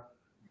 Or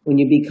when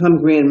you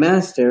become Grand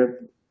Master,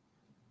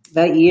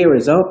 that year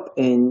is up,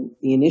 and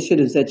the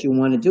initiatives that you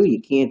want to do, you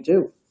can't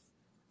do.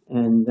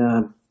 And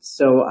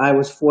so I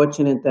was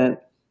fortunate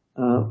that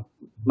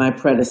my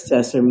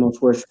predecessor,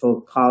 Most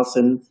Worshipful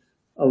Carlson,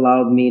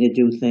 allowed me to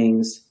do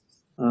things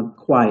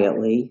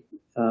quietly,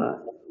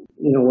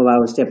 while I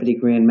was Deputy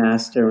Grand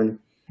Master. And,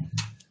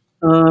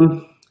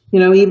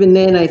 even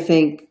then, I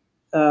think,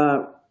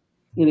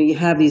 you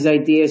have these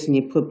ideas and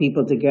you put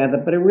people together,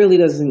 but it really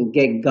doesn't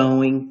get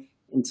going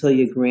until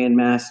you're Grand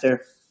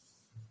Master.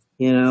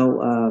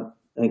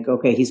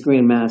 Okay, he's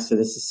Grand Master.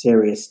 This is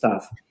serious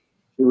stuff.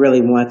 He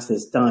really wants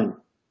this done.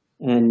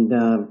 And,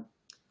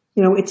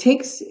 it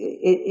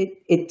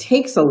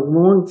takes a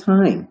long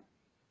time,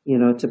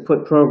 to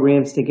put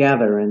programs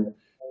together. And,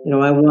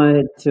 I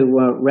wanted to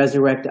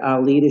resurrect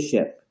our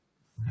leadership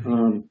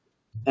in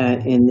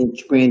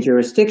the grand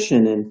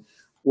jurisdiction. And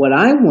what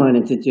I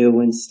wanted to do,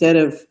 instead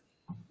of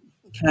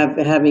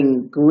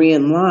having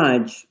Grand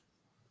Lodge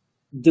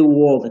do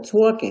all the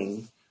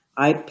talking,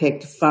 I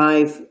picked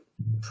 5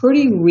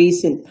 pretty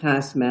recent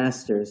past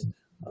masters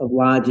of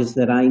lodges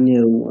that I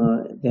knew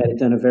that had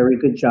done a very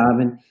good job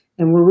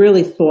and were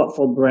really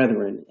thoughtful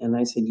brethren. And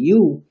I said,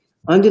 you,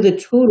 under the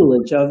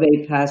tutelage of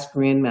a past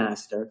Grand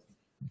Master,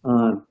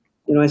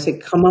 I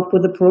said, come up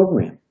with a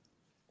program,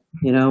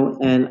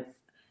 and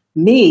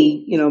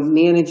me,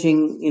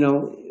 managing,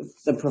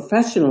 the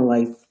professional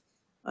life,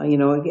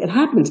 it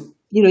happens,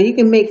 you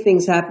can make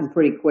things happen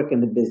pretty quick in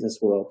the business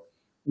world,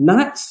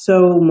 not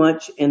so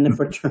much in the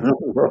fraternal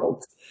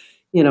world.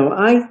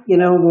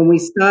 When we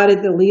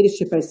started the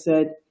leadership, I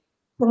said,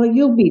 well,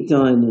 you'll be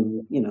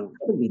done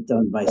it'll be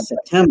done by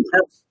September.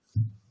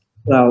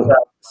 Well,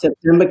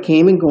 September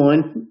came and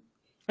gone,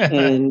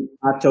 and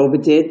October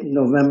did,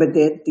 November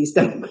did,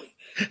 December.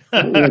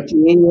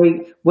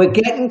 January, we're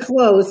getting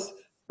close,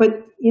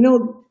 but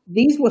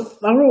these were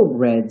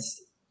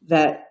thoroughbreds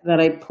that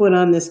I put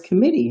on this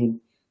committee, and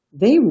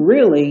they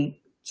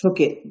really took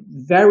it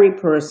very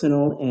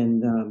personal.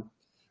 And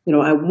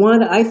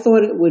I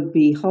thought it would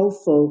be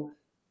helpful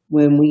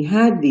when we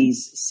had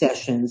these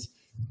sessions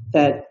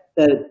that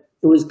it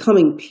was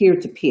coming peer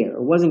to peer.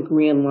 It wasn't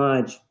Grand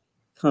Lodge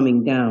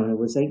coming down. It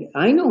was like,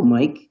 I know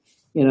Mike.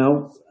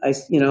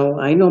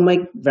 I know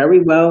Mike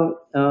very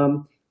well.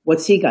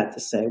 What's he got to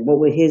say? What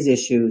were his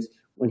issues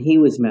when he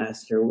was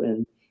master?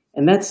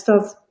 And that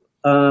stuff,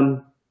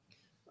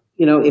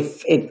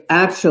 if it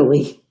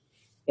actually,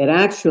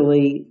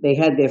 they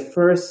had their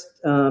first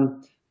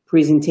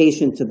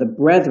presentation to the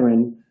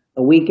brethren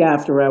a week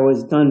after I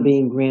was done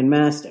being Grand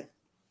Master.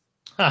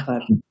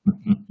 But,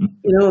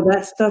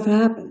 that stuff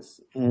happens.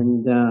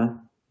 And,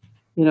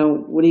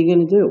 what are you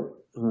going to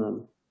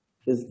do?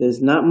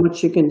 There's not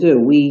much you can do.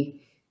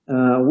 We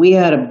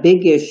had a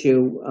big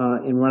issue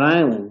in Rhode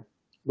Island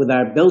with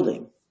our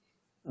building.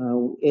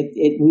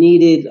 It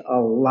needed a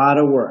lot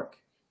of work,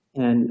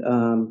 and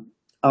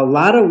a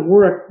lot of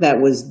work that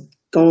was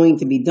going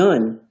to be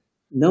done.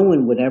 No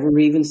one would ever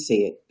even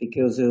see it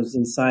because it was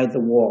inside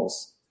the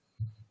walls.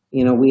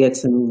 We had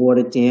some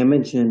water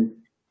damage,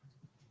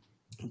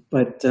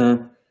 but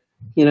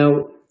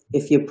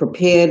if you're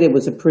prepared, it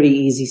was a pretty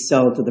easy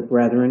sell to the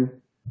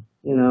brethren.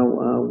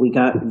 We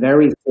got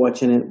very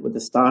fortunate with the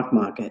stock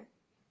market,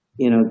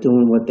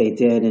 doing what they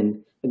did.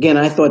 And again,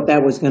 I thought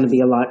that was going to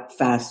be a lot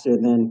faster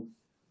than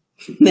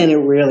it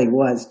really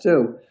was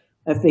too.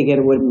 I figured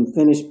it would have been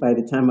finished by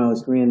the time I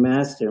was Grand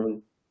Master.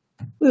 And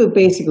we were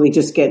basically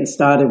just getting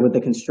started with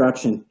the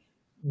construction,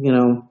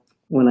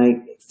 when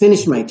I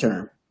finished my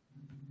term.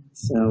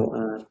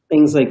 So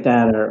things like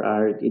that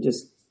are you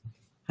just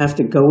have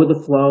to go with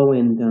the flow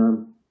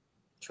and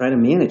try to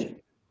manage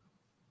it.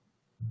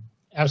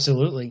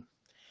 Absolutely.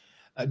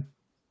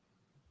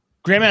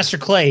 Grandmaster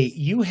Clay,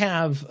 you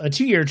have a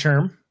 2-year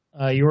term.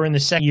 You're in the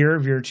second year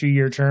of your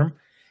 2-year term.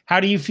 How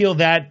do you feel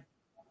that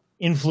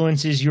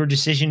influences your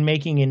decision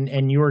making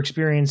and your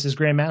experience as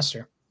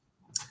Grandmaster?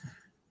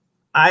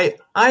 I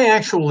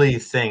actually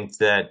think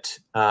that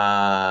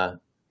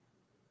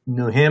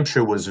New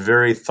Hampshire was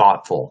very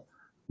thoughtful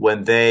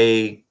when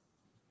they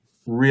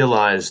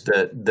realized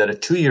that a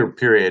 2-year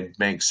period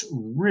makes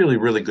really,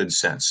 really good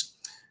sense.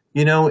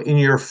 You know, in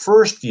your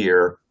first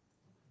year,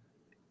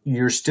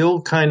 you're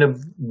still kind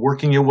of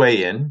working your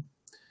way in.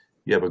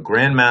 You have a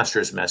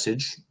Grandmaster's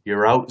message.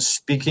 You're out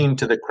speaking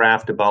to the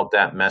craft about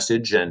that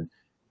message and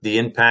the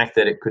impact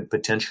that it could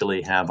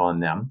potentially have on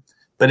them.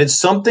 But it's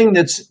something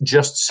that's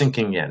just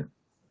sinking in.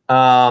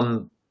 I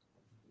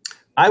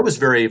was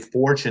very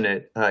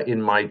fortunate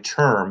in my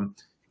term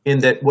in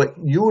that what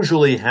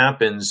usually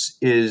happens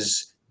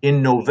is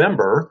in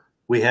November,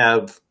 we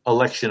have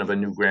election of a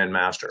new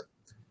Grandmaster.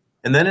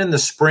 And then in the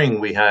spring,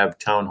 we have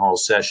town hall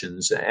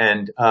sessions.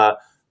 And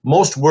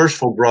most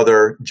Worshipful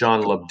Brother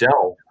John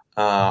Lobdell,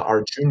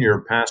 our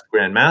junior past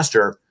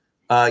Grandmaster,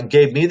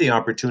 gave me the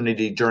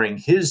opportunity during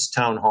his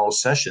town hall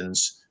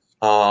sessions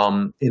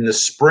in the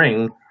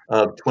spring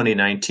of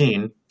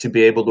 2019 to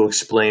be able to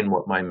explain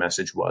what my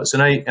message was.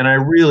 And I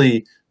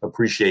really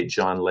appreciate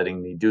John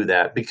letting me do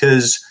that,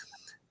 because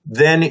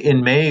then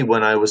in May,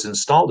 when I was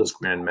installed as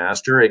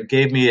Grandmaster, it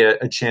gave me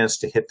a chance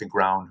to hit the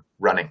ground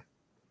running.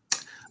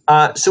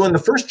 So in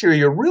the first year,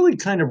 you're really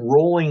kind of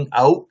rolling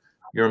out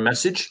your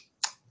message.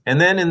 And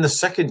then in the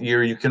second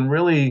year, you can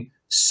really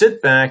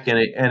sit back and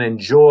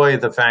enjoy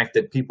the fact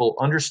that people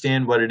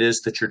understand what it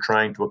is that you're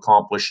trying to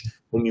accomplish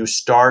when you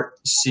start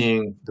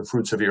seeing the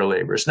fruits of your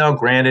labors. Now,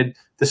 granted,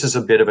 this is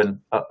a bit of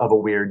a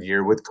weird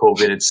year with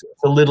COVID. It's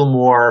a little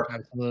more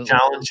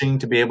challenging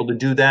to be able to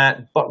do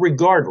that. But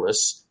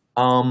regardless,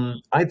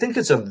 I think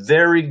it's a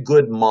very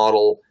good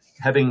model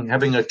having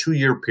a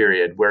 2-year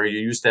period where you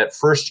use that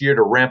first year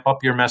to ramp up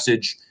your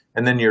message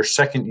and then your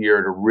second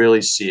year to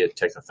really see it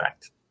take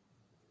effect.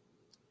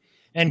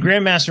 And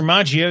Grandmaster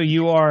Maggio,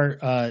 you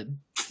are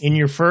in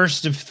your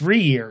first of 3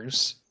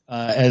 years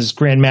as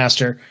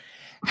Grandmaster.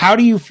 How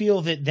do you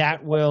feel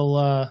that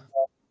will?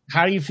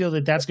 How do you feel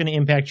that that's going to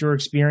impact your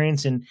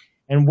experience, and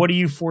what do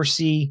you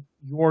foresee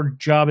your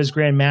job as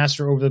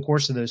Grandmaster over the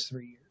course of those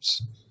 3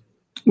 years?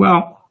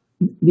 Well,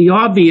 the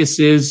obvious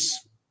is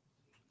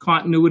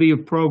continuity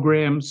of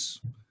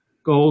programs,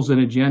 goals, and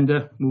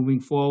agenda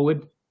moving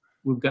forward.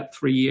 We've got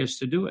 3 years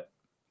to do it.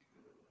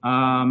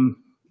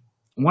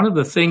 One of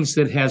the things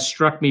that has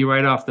struck me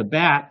right off the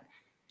bat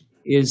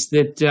is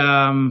that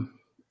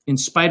in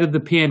spite of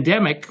the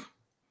pandemic,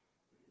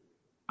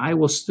 I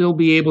will still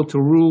be able to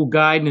rule,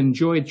 guide, and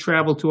enjoy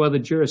travel to other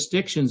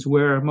jurisdictions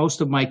where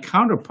most of my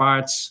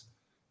counterparts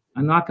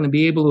are not going to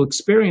be able to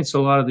experience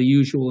a lot of the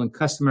usual and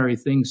customary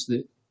things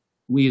that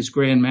we as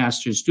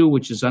Grandmasters do,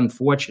 which is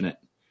unfortunate.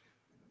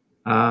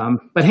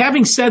 But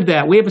having said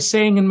that, we have a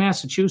saying in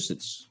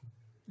Massachusetts,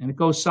 and it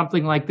goes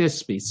something like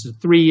this. It's a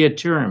 3-year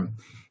term.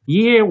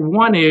 Year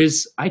 1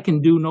 is, I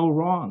can do no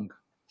wrong.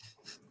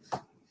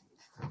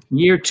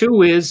 Year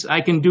 2 is, I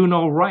can do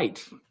no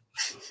right.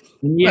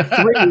 And year 3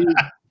 is,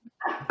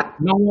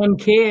 no one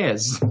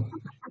cares.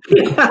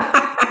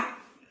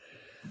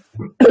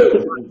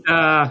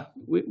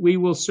 We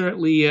will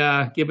certainly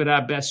give it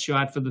our best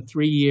shot for the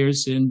 3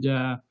 years. And,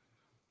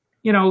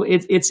 you know,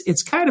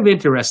 it's kind of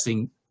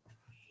interesting.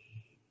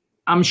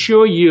 I'm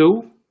sure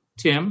you,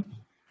 Tim,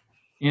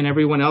 and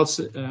everyone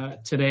else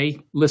today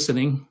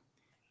listening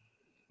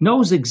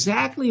knows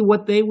exactly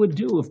what they would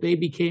do if they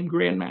became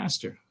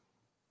Grandmaster.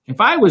 If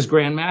I was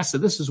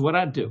Grandmaster, this is what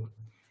I'd do.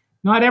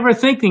 Not ever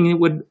thinking it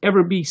would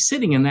ever be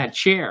sitting in that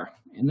chair.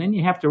 And then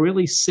you have to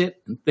really sit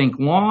and think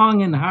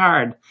long and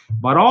hard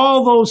about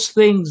all those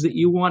things that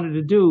you wanted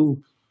to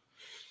do.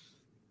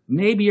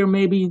 Maybe or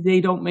maybe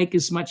they don't make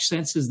as much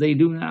sense as they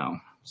do now.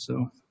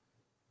 So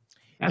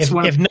that's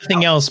if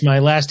nothing else, my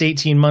last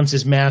 18 months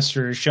as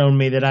Master has shown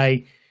me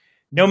that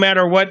no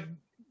matter what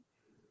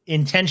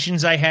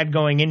intentions I had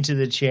going into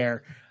the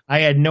chair, I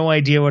had no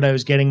idea what I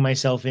was getting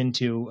myself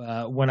into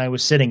when I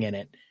was sitting in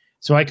it.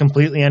 So I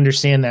completely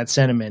understand that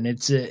sentiment.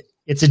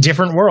 It's a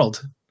different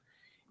world,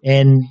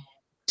 and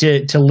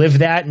to live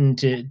that and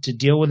to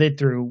deal with it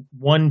through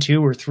 1,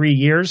 2, or 3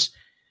 years,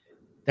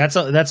 that's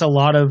a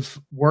lot of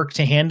work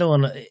to handle,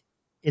 and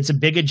it's a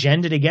big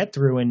agenda to get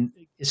through. And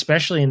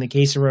especially in the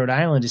case of Rhode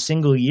Island, a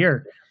single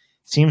year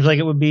seems like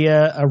it would be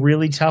a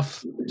really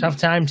tough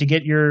time to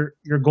get your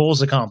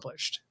goals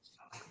accomplished.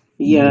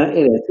 Yeah,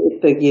 it is.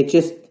 It's like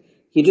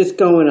you're just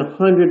going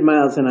 100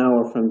 miles an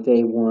hour from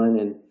day one,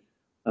 and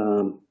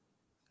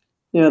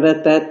you know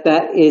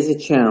that is a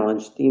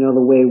challenge. You know,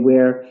 the way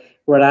where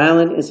Rhode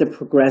Island is a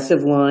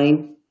progressive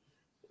line,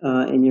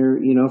 and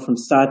you're from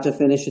start to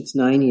finish, it's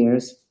 9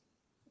 years,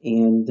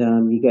 and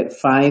you get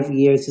 5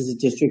 years as a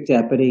district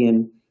deputy,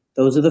 and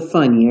those are the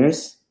fun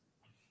years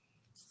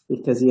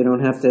because you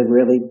don't have to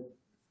really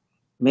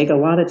make a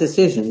lot of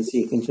decisions.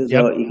 You can just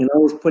you can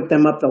always put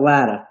them up the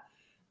ladder.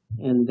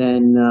 And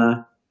then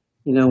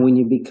when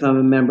you become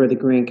a member of the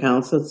Grand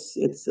Council,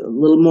 it's a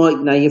little more,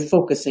 now you're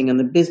focusing on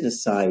the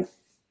business side,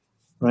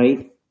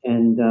 right?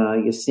 And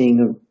you're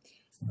seeing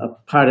a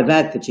part of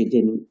that you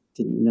didn't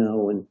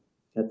know, and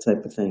that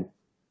type of thing.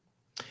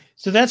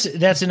 So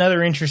that's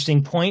another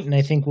interesting point, and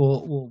I think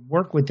we'll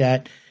work with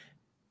that.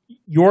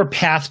 Your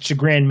path to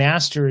Grand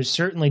Master is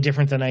certainly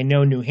different than I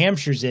know New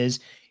Hampshire's is,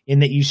 in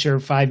that you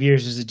served 5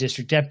 years as a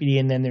district deputy,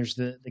 and then there's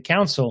the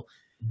council.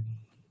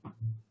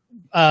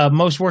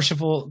 Most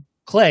Worshipful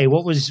Clay,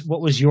 what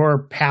was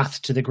your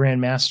path to the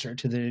Grand Master,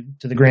 to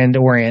the Grand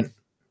Orient?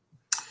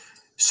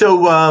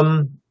 So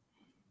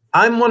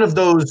I'm one of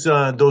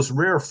those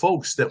rare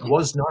folks that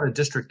was not a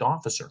district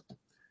officer.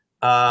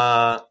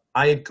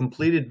 I had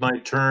completed my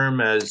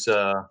term as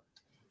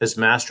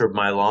Master of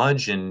my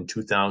lodge in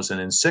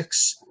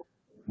 2006.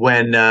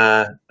 When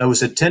I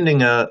was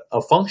attending a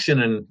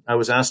function, and I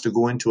was asked to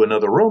go into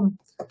another room,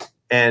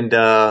 and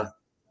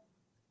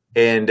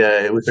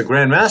it was the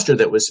Grand Master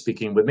that was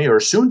speaking with me, or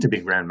soon to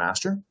be Grand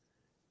Master,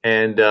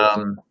 and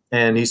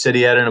he said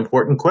he had an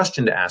important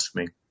question to ask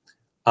me,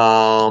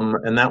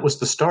 and that was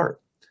the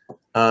start.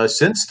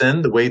 Since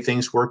then, the way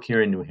things work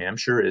here in New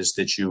Hampshire is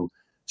that you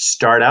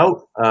start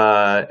out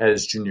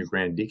as Junior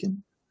Grand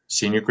Deacon,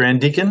 Senior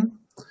Grand Deacon,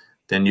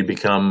 then you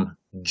become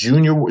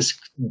Junior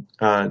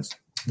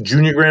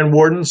Grand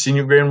Warden,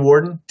 Senior Grand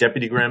Warden,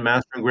 Deputy Grand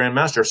Master, and Grand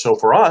Master. So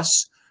for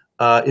us,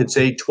 it's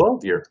a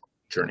 12-year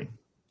journey.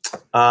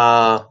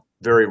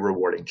 Very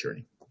rewarding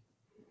journey.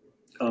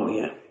 Oh,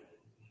 yeah.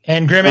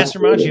 And Grand Master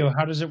Maggio,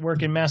 how does it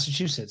work in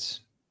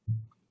Massachusetts?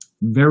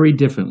 Very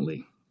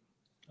differently.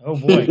 Oh,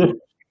 boy.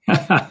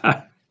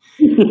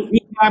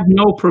 We have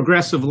no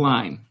progressive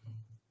line.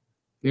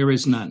 There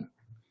is none.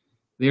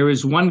 There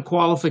is one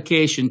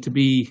qualification to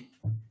be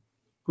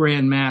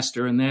Grand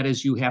Master, and that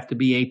is you have to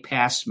be a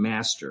past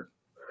master.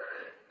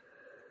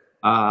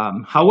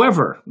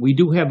 However, we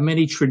do have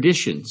many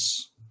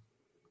traditions.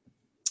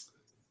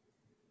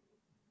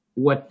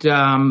 What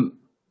the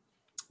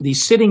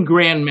sitting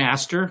Grand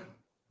Master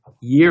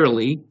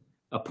yearly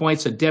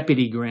appoints a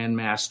Deputy Grand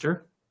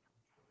Master.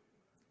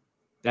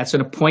 That's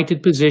an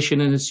appointed position,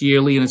 and it's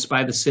yearly, and it's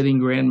by the sitting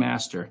Grand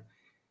Master.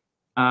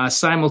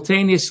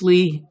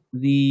 Simultaneously,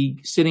 the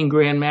sitting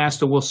Grand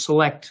Master will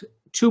select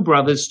two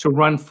brothers to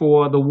run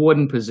for the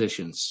warden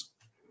positions,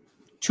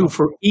 two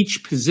for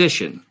each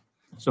position.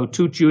 So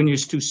 2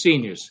 juniors, 2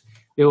 seniors.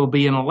 There will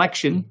be an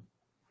election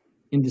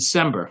in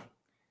December.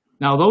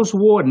 Now, those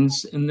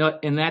wardens and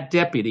that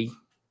deputy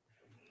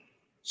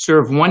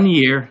serve 1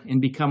 year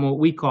and become what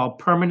we call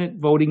permanent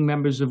voting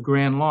members of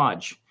Grand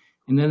Lodge.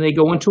 And then they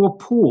go into a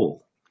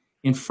pool.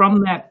 And from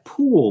that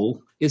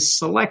pool is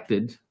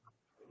selected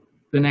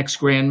the next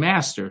Grand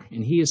Master.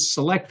 And he is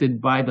selected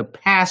by the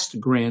past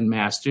Grand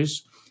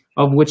Masters,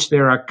 of which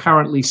there are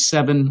currently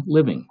 7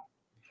 living.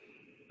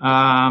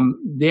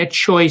 Their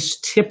choice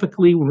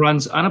typically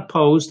runs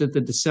unopposed at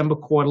the December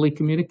quarterly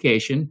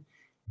communication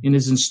and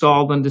is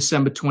installed on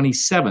December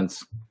 27th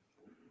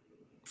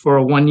for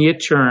a 1-year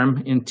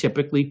term, and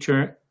typically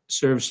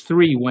serves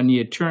 3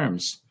 one-year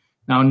terms.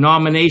 Now,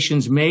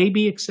 nominations may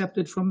be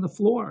accepted from the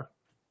floor.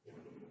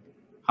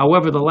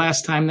 However, the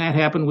last time that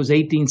happened was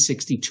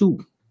 1862.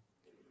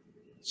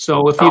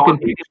 So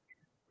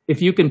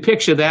if you can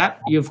picture that,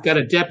 you've got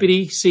a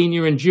deputy,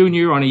 senior, and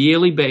junior on a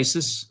yearly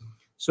basis.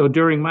 So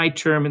during my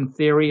term, in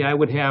theory, I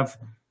would have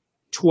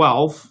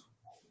 12,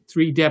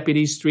 3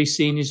 deputies, 3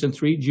 seniors, and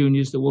 3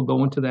 juniors that will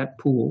go into that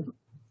pool.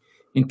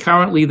 And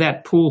currently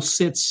that pool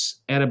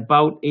sits at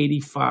about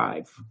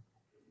 85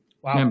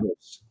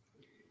 members.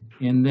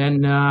 And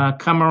then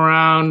come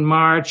around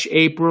March,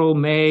 April,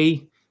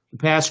 May, the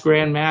past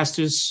Grand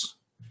Masters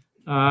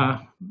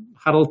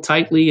huddle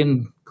tightly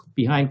and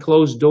behind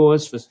closed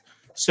doors for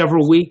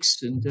several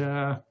weeks, and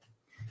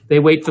they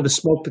wait for the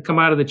smoke to come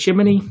out of the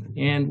chimney,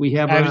 and we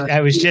have.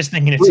 I was just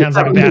thinking it sounds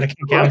like a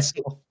Vatican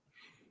Council,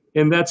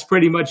 and that's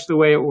pretty much the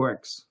way it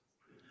works.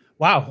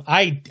 Wow,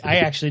 I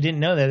actually didn't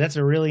know that. That's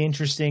a really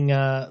interesting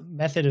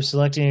method of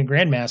selecting a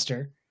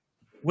Grandmaster.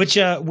 Which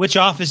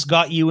office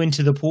got you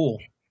into the pool?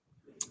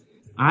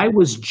 I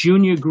was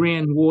Junior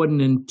Grand Warden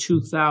in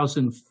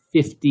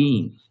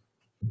 2015.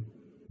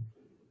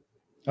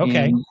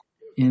 Okay.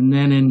 And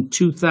then in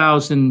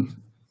 2000,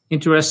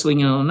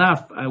 interestingly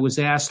enough, I was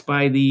asked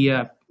by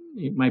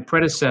my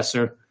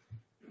predecessor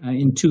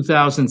in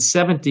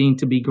 2017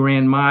 to be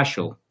Grand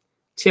Marshal.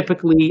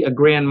 Typically, a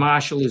Grand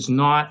Marshal is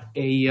not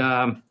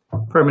a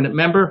permanent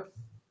member.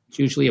 It's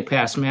usually a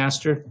past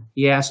master.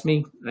 He asked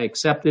me. I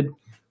accepted.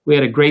 We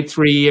had a great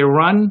 3-year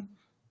run.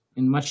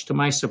 And much to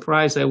my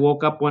surprise, I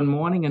woke up one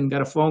morning and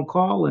got a phone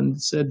call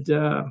and said,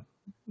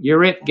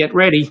 "You're it. Get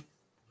ready."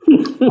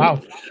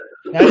 Wow.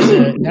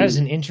 That is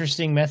an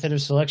interesting method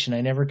of selection. I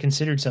never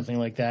considered something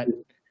like that.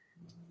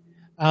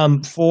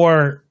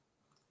 For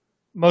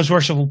Most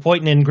Worshipful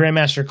Poyton and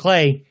Grandmaster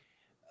Clay,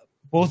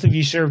 both of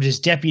you served as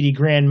Deputy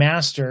Grand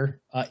Master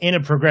in a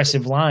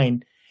progressive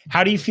line.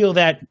 How do you feel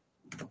that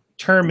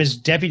term as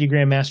Deputy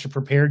Grand Master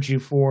prepared you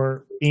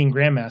for being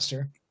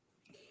Grandmaster?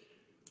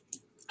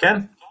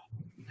 Ken?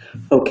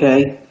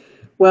 Okay.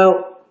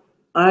 Well,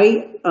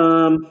 I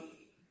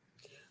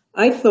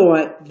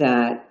thought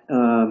that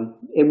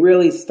it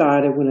really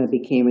started when I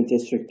became a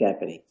district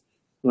deputy,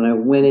 when I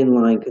went in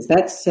line, because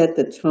that set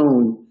the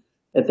tone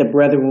that the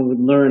brethren would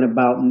learn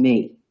about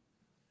me.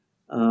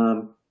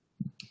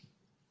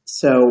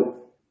 So,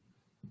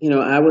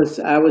 I was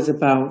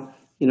about,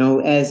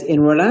 as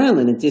in Rhode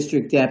Island, a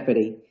district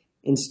deputy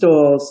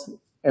installs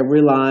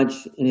every lodge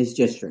in his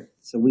district.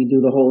 So we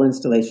do the whole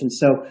installation.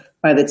 So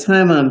by the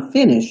time I'm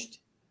finished,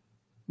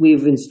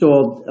 we've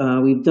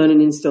done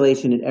an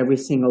installation at every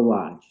single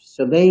lodge.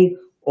 So they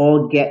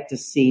all get to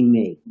see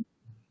me.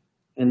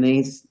 And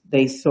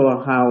they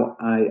saw how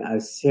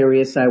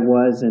serious I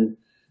was, and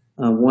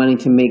wanting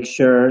to make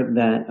sure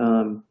that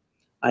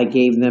I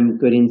gave them a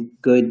good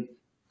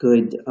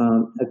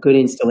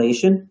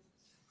installation,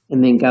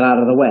 and then got out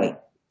of the way.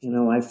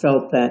 I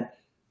felt that,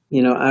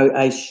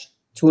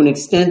 to an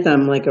extent,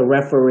 I'm like a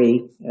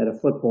referee at a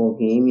football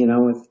game.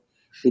 If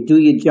you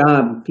do your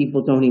job,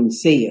 people don't even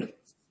see you.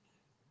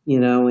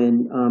 And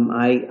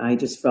I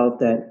just felt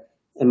that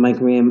in my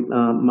grand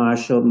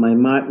marshal, my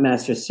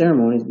master of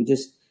ceremonies, we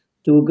just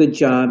do a good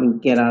job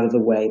and get out of the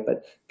way.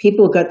 But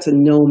people got to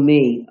know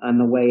me on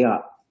the way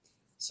up,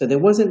 so there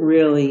wasn't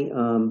really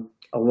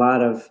a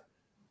lot of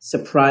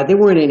surprise. There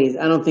weren't any.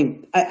 I don't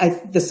think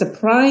the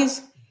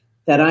surprise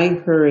that I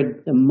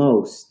heard the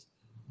most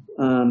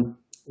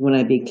when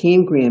I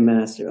became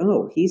Grandmaster.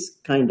 Oh, he's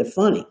kind of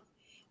funny,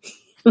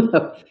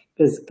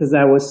 because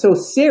I was so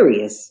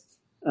serious,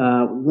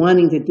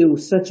 wanting to do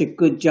such a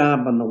good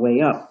job on the way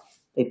up.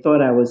 They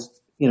thought I was,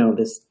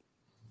 this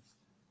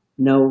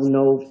no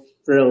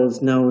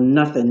frills, no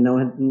nothing,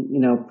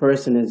 no,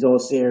 person is all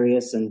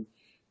serious,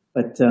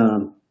 but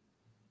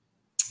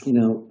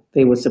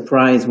they were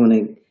surprised when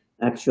I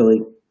actually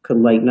could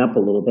lighten up a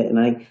little bit,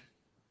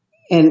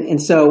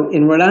 and so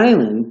in Rhode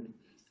Island,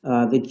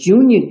 once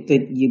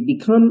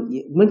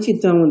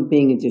you're done with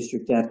being a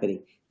district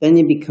deputy, then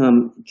you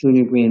become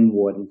junior grand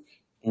warden,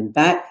 and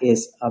that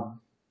is a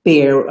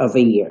bear of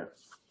a year.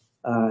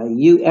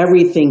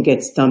 Everything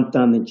gets dumped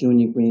on the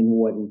junior grand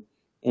warden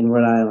in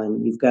Rhode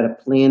Island. You've got to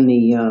plan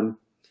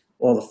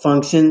all the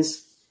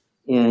functions,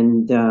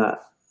 and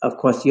of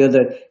course you are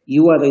the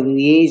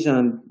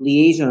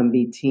liaison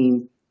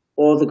between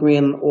all the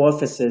grand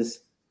officers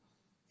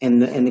and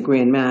the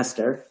grand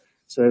master.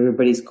 So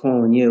everybody's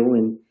calling you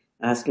and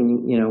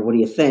asking, what do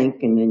you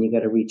think? And then you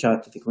got to reach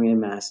out to the grand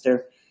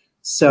master.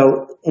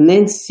 So, and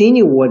then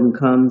senior warden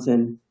comes,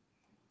 and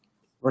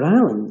Rhode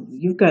Island,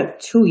 you've got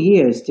 2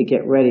 years to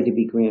get ready to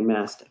be grand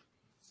master.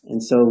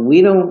 And so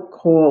we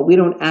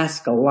don't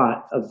ask a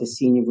lot of the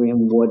senior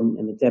grand warden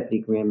and the deputy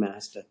grand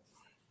master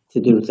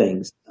to do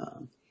things.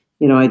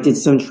 I did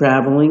some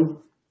traveling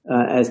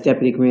as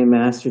deputy grand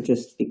master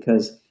just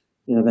because,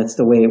 that's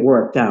the way it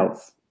worked out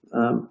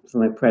for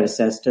my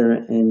predecessor.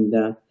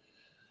 And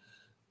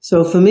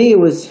so for me, it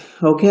was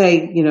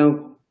okay,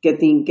 get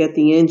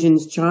the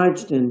engines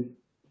charged. And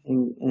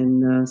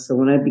so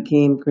when I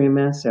became grand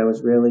master,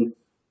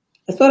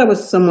 I thought I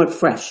was somewhat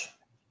fresh,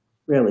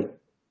 really.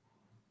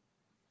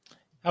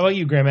 How about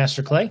you,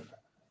 Grandmaster Clay?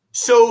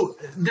 So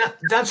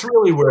that's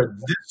really where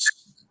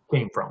this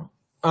came from.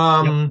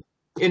 Yep.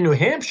 In New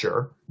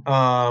Hampshire,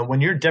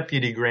 when you're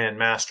deputy grand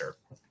master,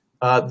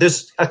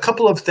 there's a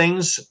couple of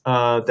things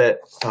that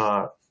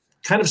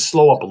kind of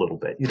slow up a little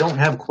bit. You don't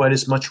have quite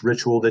as much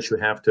ritual that you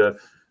have to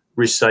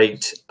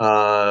recite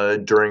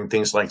during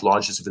things like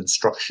lodges of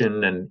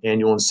instruction and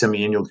annual and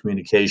semi-annual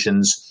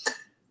communications.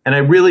 And I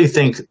really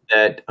think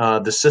that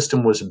the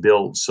system was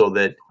built so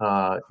that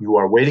you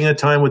are waiting a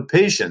time with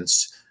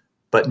patience,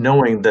 but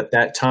knowing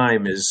that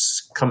time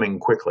is coming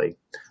quickly.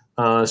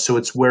 So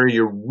it's where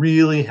you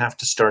really have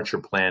to start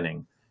your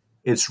planning.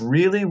 It's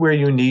really where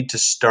you need to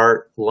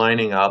start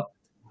lining up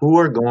who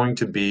are going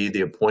to be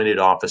the appointed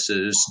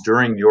offices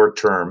during your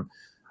term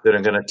that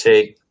are going to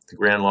take the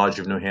Grand Lodge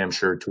of New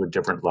Hampshire to a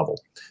different level.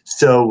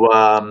 So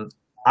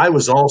I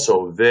was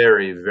also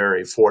very,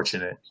 very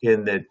fortunate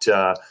in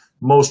that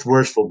Most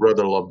Worshipful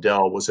Brother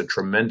Lobdell was a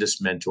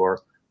tremendous mentor,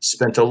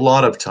 spent a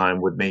lot of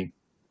time with me,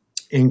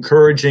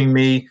 encouraging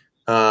me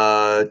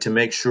to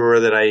make sure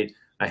that I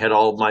had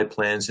all of my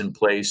plans in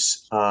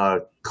place,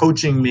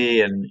 coaching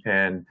me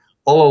and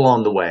all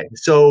along the way.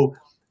 So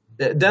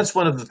that's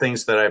one of the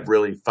things that I've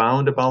really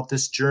found about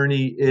this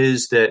journey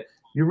is that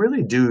you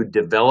really do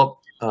develop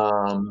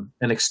an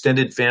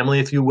extended family,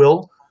 if you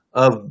will,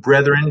 of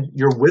brethren.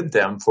 You're with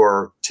them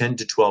for 10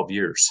 to 12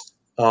 years.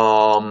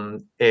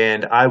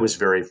 And I was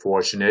very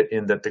fortunate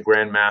in that the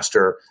Grand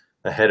Master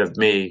ahead of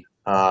me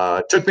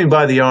took me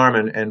by the arm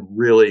and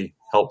really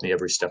helped me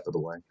every step of the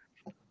way.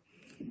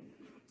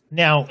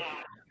 Now,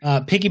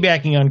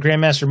 piggybacking on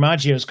Grandmaster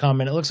Maggio's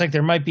comment, it looks like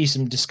there might be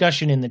some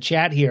discussion in the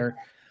chat here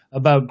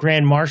about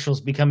Grand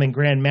Marshals becoming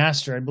Grand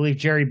Master. I believe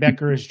Jerry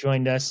Becker has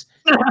joined us,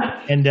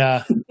 and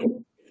I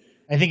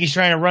think he's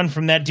trying to run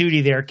from that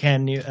duty there,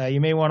 Ken. You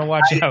may want to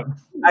watch out.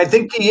 I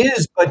think he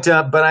is, but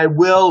I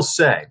will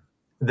say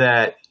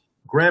that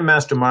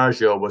Grandmaster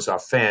Maggio was a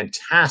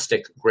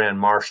fantastic Grand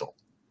Marshal,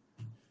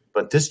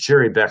 but this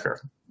Jerry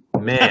Becker,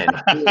 man,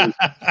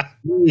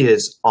 he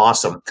is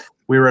awesome.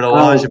 We were at a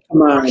lodge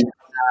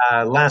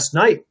last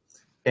night,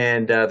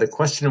 and the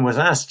question was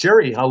asked,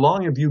 Jerry, how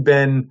long have you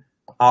been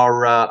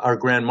our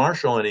Grand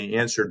Marshal? And he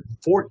answered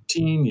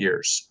 14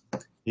 years.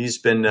 He's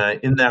been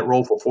in that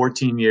role for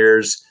 14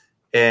 years,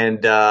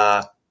 and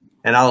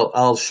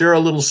I'll share a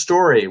little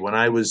story. When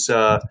I was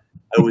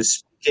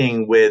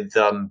speaking with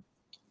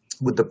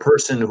the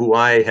person who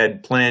I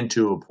had planned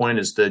to appoint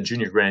as the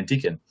junior Grand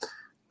Deacon,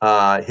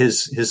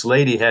 his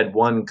lady had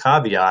one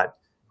caveat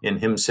in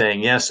him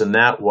saying yes, and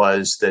that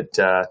was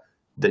that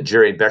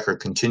Jerry Becker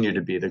continued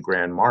to be the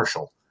Grand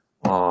Marshal.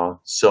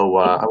 So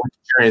I went to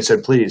Jerry and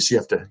said, "Please, you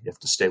have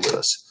to stay with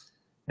us."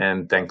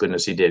 And thank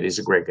goodness he did. He's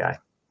a great guy.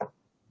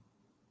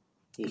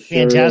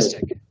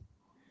 Fantastic.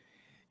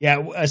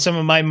 Yeah, some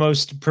of my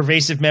most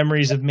pervasive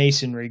memories of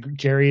Masonry.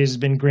 Jerry has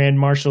been Grand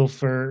Marshal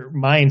for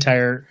my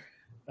entire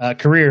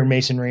career in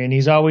Masonry, and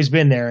he's always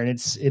been there, and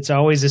it's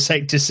always a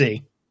sight to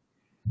see.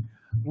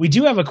 We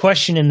do have a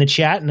question in the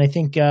chat, and I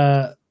think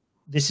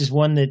this is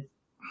one that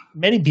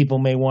many people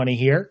may want to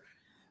hear.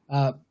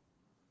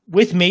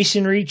 With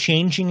Masonry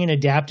changing and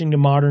adapting to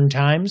modern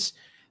times,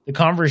 the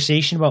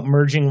conversation about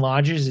merging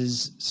lodges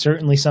is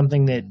certainly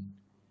something that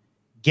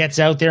gets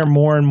out there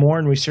more and more,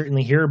 and we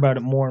certainly hear about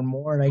it more and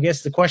more. And I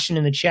guess the question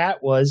in the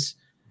chat was,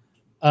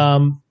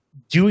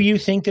 do you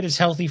think that it's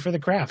healthy for the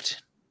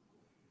craft?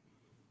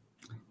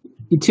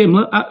 Hey, Tim,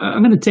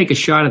 I'm going to take a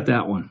shot at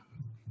that one.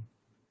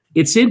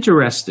 It's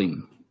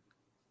interesting.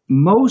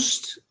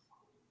 Most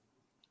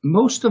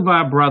of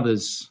our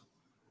brothers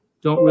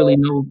don't really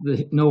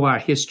know our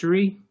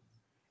history.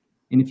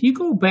 And if you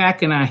go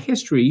back in our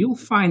history, you'll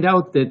find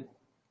out that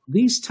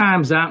these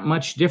times aren't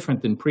much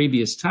different than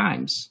previous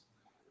times.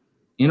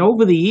 And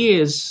over the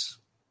years,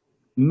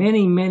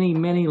 many, many,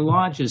 many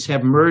lodges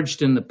have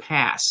merged in the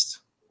past.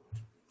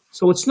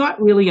 So it's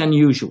not really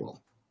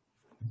unusual.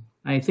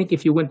 I think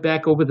if you went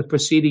back over the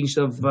proceedings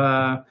of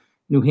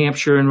New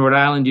Hampshire and Rhode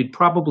Island, you'd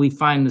probably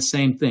find the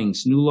same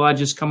things. New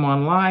lodges come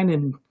online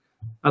and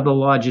other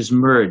lodges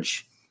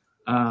merge.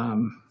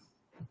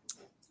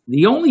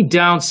 The only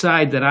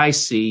downside that I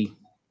see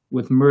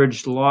with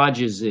merged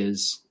lodges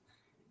is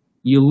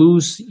you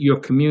lose your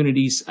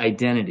community's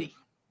identity.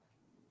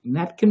 And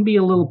that can be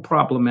a little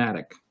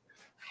problematic.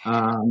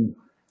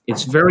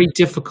 It's very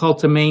difficult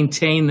to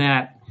maintain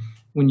that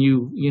when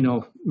you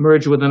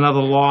merge with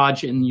another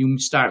lodge and you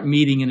start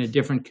meeting in a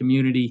different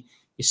community.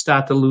 You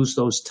start to lose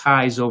those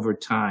ties over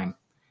time.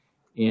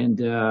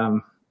 And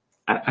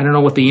I don't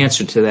know what the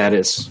answer to that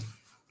is.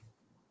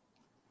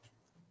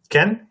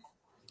 Ken?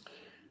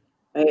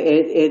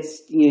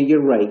 It's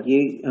you're right.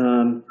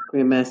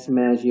 Grandmaster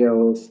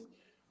Maggio,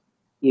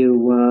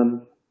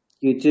 you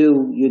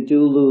do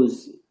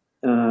lose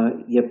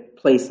your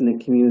place in the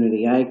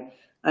community.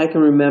 I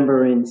can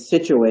remember in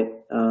Situate,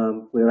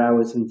 where I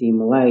was in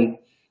DeMolay,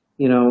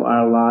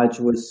 our lodge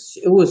was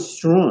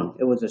strong.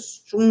 It was a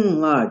strong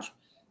lodge,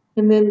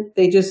 and then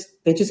they just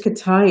get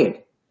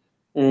tired.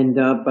 And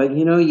but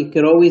you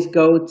could always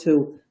go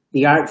to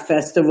the art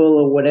festival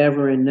or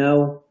whatever and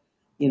know.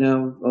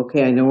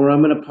 Okay, I know where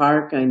I'm going to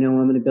park. I know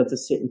I'm going to be able to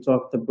sit and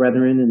talk to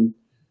brethren and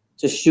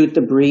just shoot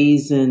the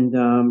breeze and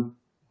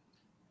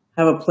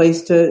have a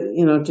place to,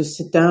 just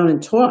sit down and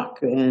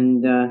talk.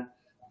 And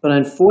but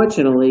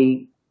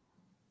unfortunately,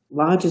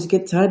 lodges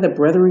get tired. The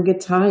brethren get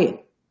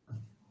tired,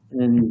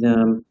 and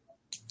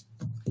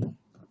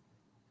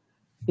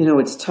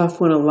it's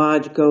tough when a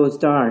lodge goes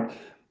dark.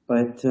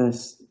 But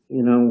it's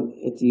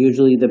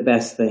usually the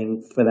best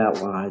thing for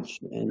that lodge.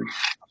 And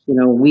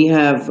we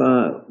had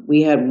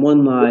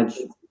one lodge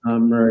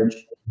merge.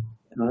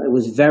 It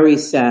was very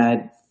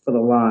sad for the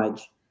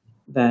lodge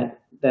that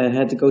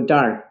had to go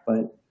dark,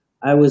 but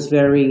I was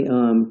very,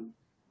 I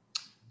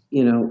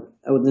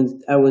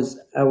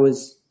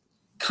was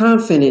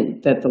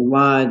confident that the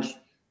lodge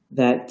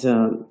that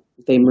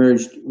they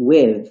merged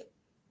with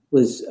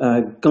was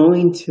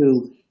going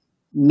to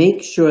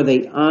make sure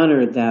they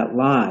honored that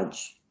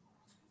lodge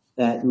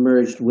that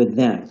merged with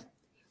them.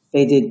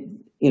 They did.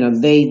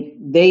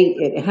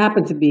 It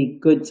happened to be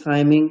good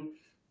timing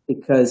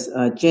because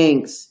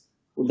Jenks,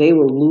 they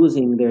were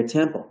losing their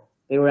temple.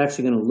 They were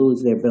actually going to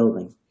lose their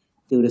building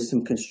due to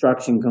some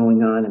construction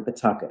going on in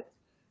Pawtucket.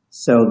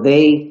 So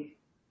they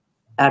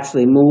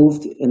actually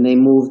moved, and they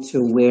moved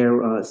to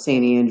where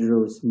St.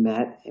 Andrews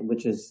met,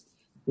 which is,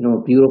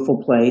 a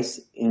beautiful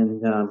place.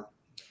 And,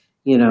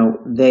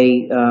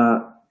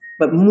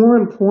 but more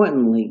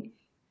importantly,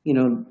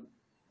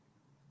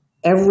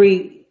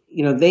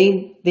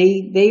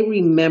 they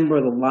remember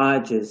the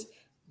lodges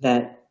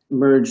that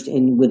merged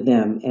in with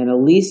them. And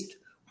at least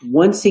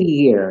once a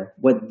year,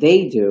 what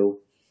they do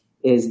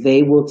is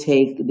they will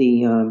take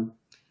the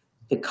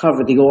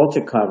cover, the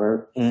altar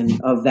cover,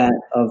 and of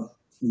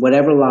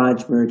whatever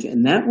lodge merge,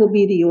 and that will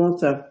be the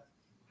altar,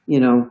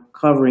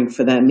 covering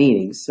for that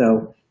meeting.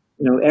 So,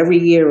 every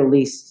year at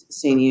least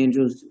St.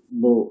 Andrews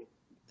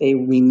they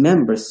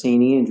remember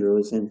St.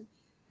 Andrews. And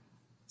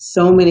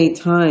so many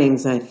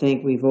times, I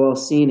think we've all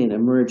seen it. A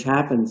merge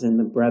happens, and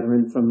the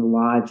brethren from the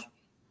lodge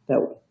that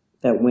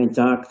that went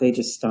dark, they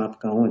just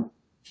stop going.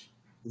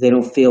 They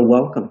don't feel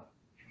welcome.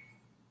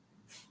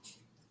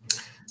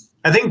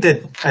 I think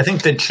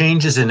that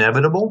change is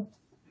inevitable,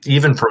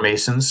 even for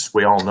Masons.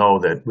 We all know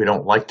that we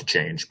don't like to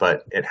change,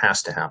 but it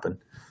has to happen.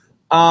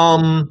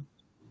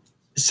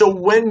 So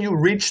when you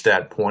reach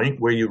that point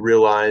where you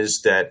realize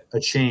that a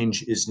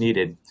change is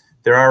needed,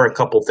 there are a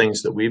couple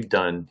things that we've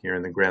done here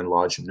in the Grand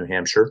Lodge of New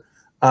Hampshire.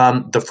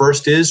 The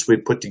first is we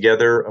put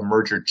together a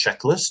merger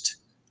checklist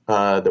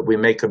that we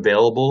make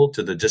available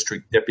to the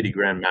district deputy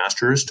grand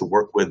masters to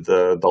work with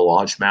the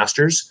lodge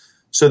masters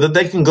so that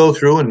they can go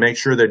through and make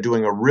sure they're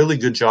doing a really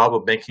good job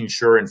of making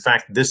sure, in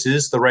fact, this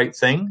is the right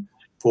thing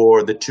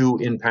for the two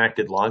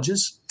impacted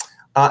lodges.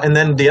 And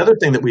then the other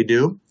thing that we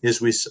do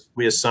is we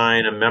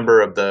assign a member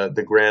of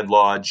the Grand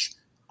Lodge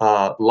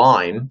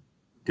line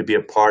to be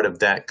a part of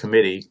that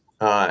committee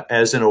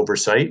as an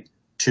oversight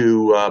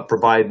to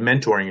provide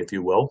mentoring, if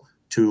you will,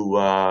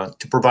 to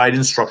provide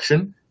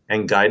instruction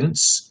and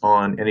guidance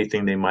on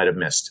anything they might have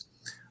missed.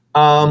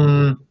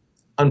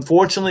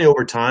 Unfortunately,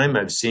 over time,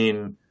 I've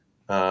seen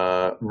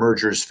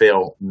mergers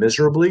fail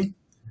miserably.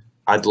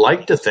 I'd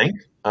like to think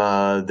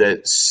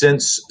that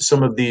since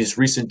some of these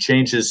recent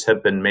changes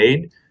have been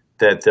made,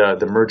 that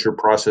the merger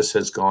process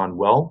has gone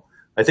well.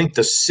 I think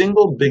the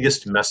single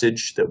biggest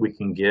message that we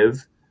can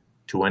give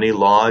to any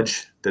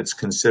lodge that's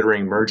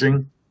considering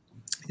merging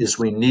is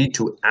we need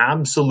to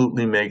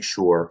absolutely make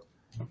sure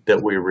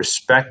that we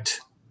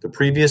respect the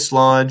previous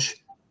lodge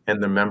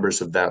and the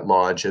members of that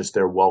lodge as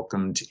they're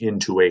welcomed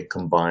into a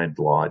combined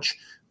lodge.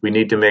 We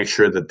need to make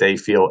sure that they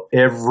feel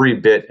every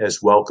bit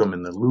as welcome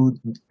in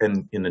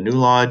the new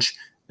lodge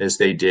as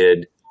they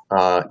did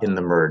in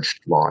the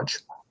merged lodge.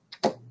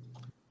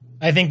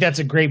 I think that's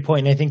a great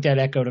point, and I think that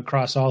echoed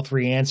across all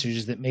three answers,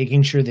 is that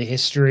making sure the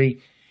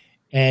history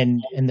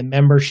and the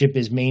membership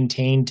is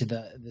maintained to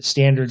the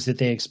standards that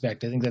they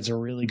expect. I think that's a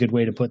really good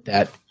way to put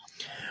that.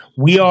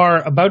 We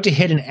are about to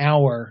hit an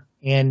hour,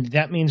 and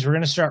that means we're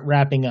going to start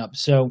wrapping up.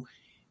 So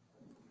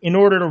in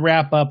order to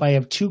wrap up, I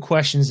have two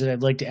questions that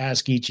I'd like to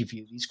ask each of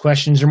you. These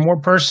questions are more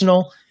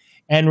personal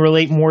and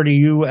relate more to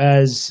you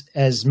as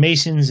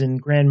Masons and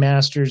Grand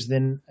Masters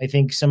than I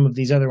think some of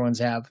these other ones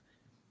have.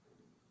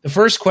 The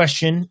first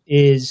question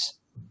is,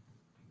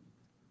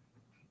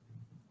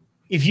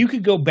 if you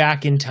could go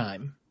back in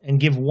time and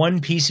give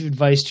one piece of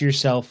advice to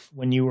yourself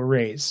when you were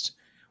raised,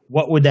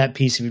 what would that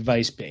piece of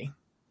advice be?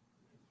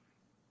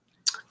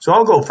 So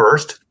I'll go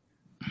first.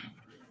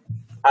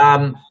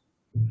 I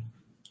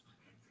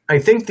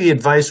think the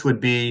advice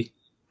would be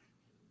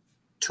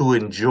to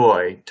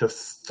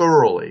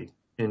thoroughly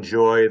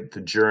enjoy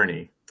the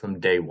journey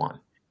from day one.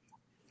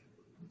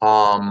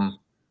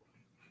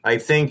 I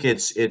think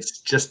it's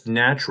just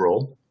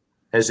natural,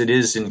 as it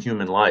is in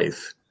human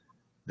life,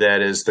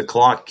 that as the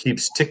clock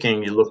keeps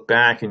ticking, you look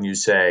back and you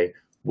say,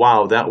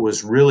 wow, that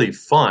was really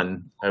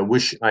fun. I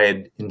wish I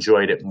had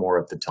enjoyed it more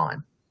at the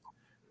time.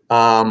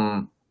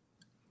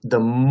 The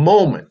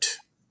moment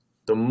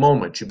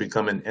you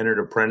become an entered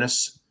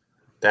apprentice,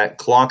 that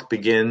clock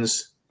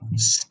begins.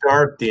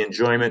 Start the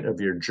enjoyment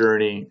of your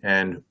journey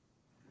and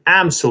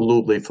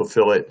absolutely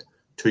fulfill it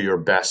to your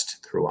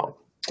best throughout.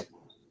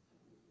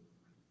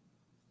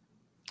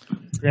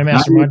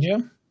 Grandmaster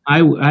Maggio?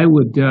 I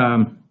would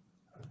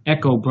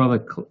echo Brother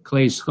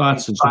Clay's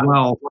thoughts as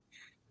well.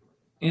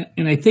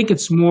 And I think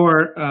it's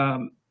more,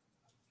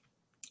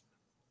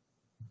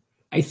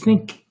 I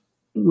think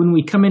when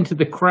we come into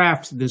the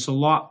craft, there's a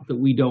lot that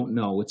we don't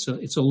know. It's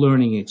a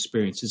learning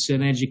experience. It's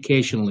an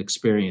educational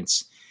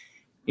experience.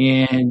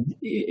 And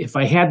if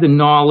I had the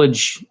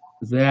knowledge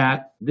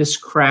that this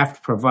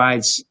craft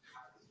provides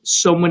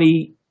so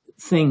many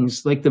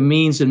things, like the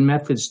means and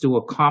methods to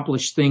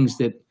accomplish things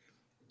that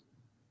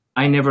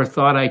I never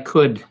thought I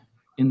could,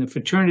 and the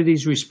fraternity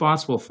is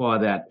responsible for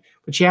that.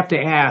 But you have to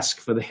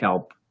ask for the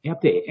help. You have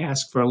to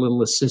ask for a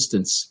little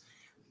assistance.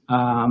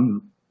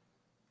 The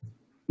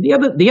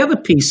other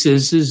piece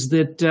is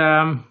that,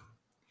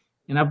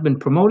 and I've been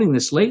promoting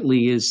this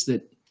lately, is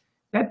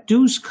that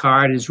dues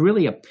card is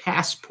really a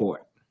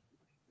passport.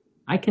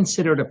 I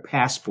consider it a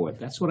passport.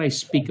 That's what I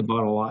speak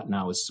about a lot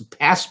now. It's a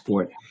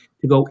passport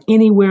to go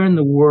anywhere in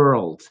the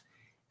world,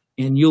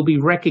 and you'll be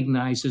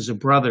recognized as a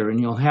brother, and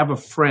you'll have a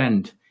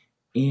friend.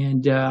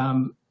 And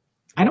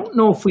I don't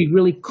know if we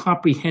really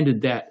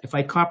comprehended that, if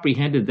I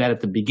comprehended that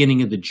at the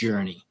beginning of the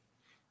journey.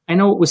 I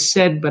know it was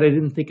said, but I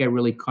didn't think I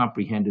really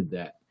comprehended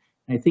that.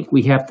 I think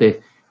we have to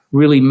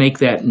really make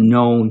that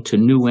known to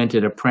new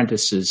entered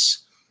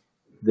apprentices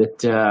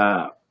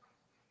that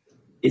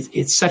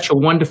it's such a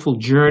wonderful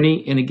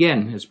journey. And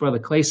again, as Brother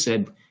Clay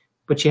said,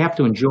 but you have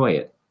to enjoy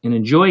it. And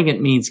enjoying it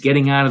means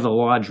getting out of the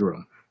lodge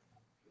room.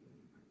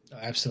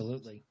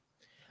 Absolutely.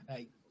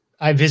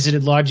 I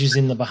visited lodges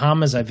in the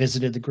Bahamas. I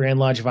visited the Grand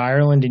Lodge of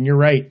Ireland, and you're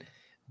right.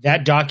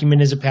 That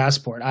document is a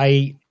passport.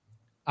 I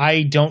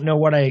don't know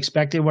what I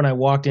expected when I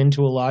walked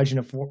into a lodge in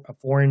a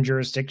foreign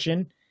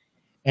jurisdiction,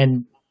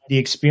 and the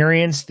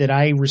experience that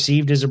I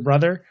received as a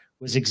brother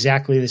was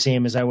exactly the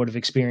same as I would have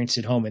experienced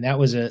at home, and that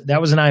was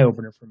an eye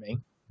opener for me.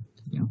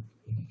 Yeah.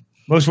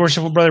 Most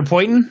Worshipful Brother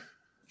Poyton?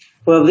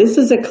 Well, this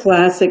is a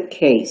classic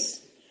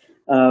case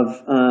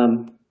of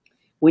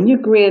when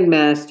you're Grand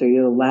Master,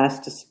 you're the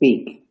last to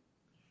speak.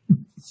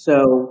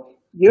 So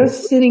you're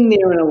sitting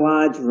there in a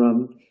lodge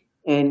room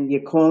and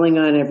you're calling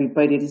on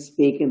everybody to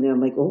speak, and they're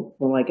like, oh,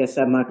 well, I guess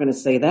I'm not going to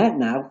say that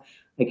now.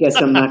 I guess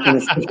I'm not going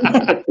to say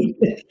that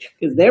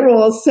because they're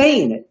all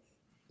saying it.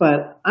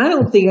 But I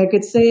don't think I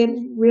could say it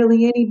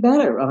really any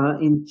better.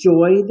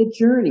 Enjoy the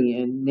journey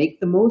and make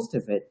the most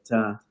of it.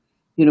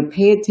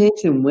 Pay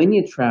attention when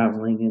you're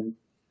traveling. And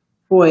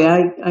boy,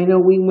 I know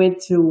we went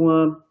to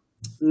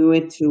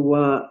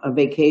a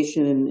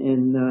vacation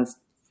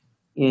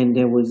and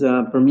it was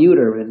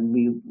Bermuda, and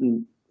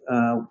we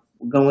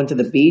going to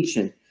the beach,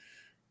 and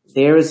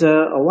there's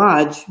a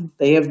lodge.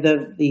 They have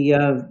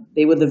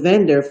they were the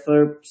vendor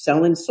for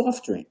selling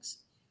soft drinks,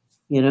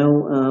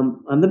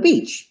 on the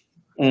beach.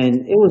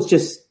 And it was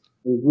just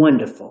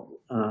wonderful,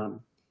 and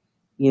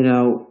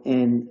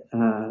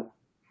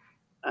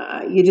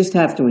you just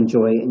have to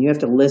enjoy it, and you have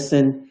to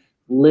listen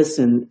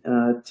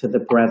to the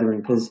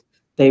brethren, because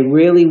they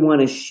really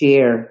want to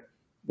share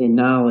their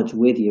knowledge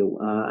with you.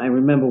 I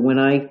remember when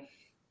I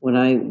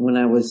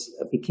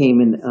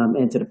became an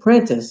entered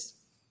apprentice,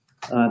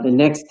 the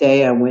next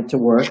day I went to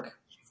work,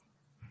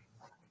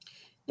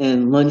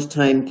 and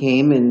lunchtime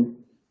came, and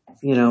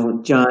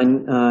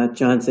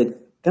John said,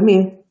 come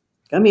here,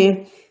 come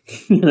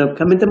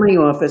into my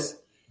office.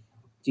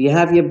 Do you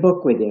have your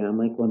book with you? I'm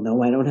like, well,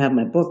 no, I don't have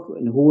my book.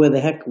 And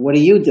what are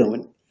you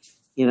doing?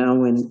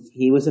 And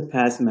he was a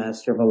past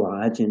master of a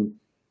lodge, and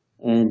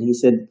he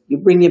said, you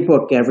bring your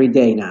book every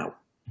day now.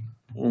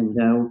 And,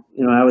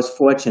 I was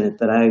fortunate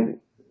that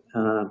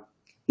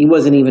he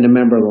wasn't even a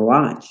member of the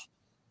lodge,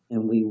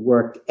 and we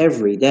worked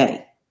every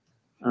day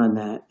on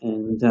that.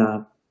 And,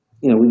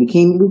 we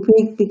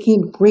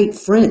became great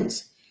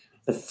friends.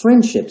 The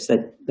friendships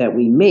that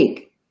we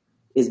make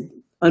is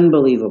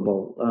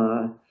unbelievable.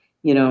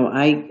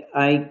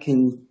 I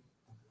can,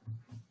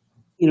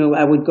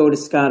 I would go to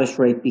Scottish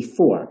Rite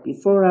before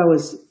I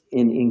was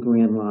in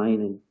Grand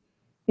Line, and,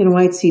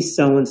 I'd see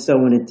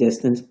so-and-so in a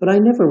distance, but I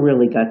never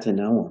really got to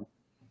know him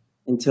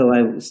until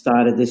I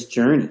started this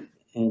journey.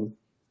 And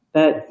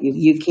that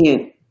you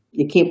can't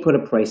put a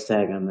price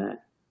tag on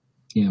that.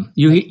 Yeah.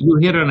 You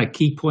hit on a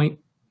key point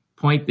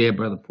there,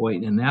 Brother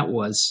Poyton, and that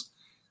was,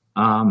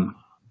 and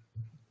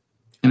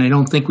I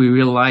don't think we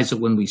realize it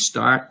when we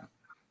start.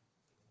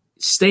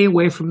 Stay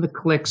away from the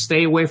clique.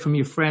 Stay away from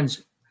your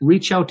friends.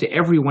 Reach out to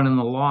everyone in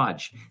the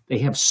lodge. They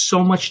have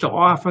so much to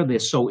offer. They're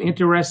so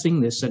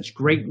interesting. They're such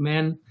great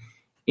men.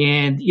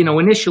 And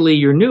initially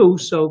you're new,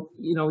 so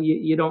you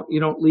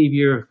don't leave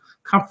your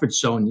comfort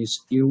zone.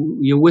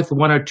 You're with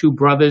one or two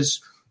brothers,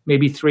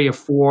 maybe three or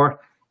four,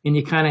 and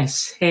you kind of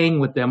hang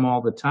with them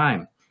all the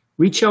time.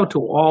 Reach out to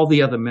all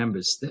the other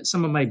members.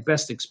 Some of my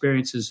best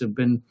experiences have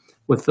been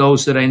with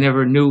those that I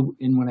never knew,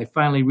 and when I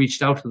finally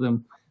reached out to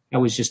them, I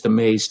was just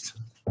amazed.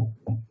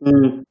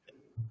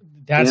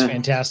 That's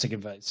fantastic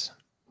advice.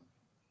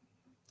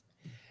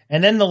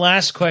 And then the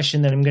last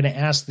question that I'm going to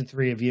ask the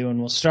three of you, and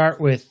we'll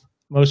start with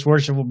Most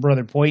Worshipful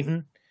Brother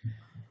Poyton.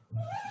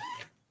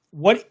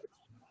 What,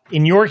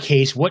 in your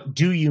case, what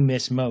do you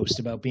miss most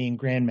about being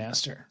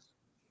Grandmaster?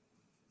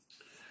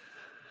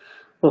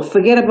 Well,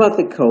 forget about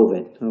the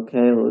COVID,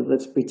 okay?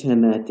 Let's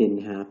pretend that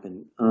didn't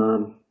happen.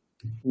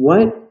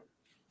 What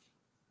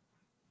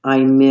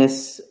I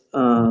miss,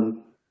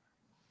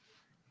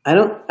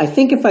 I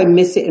think if I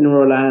miss it in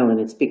Rhode Island,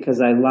 it's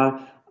because I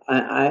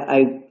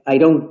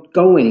don't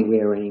go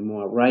anywhere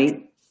anymore,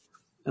 right?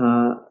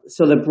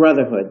 So the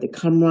brotherhood, the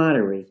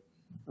camaraderie,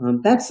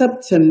 that's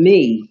up to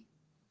me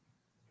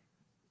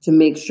to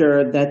make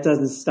sure that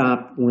doesn't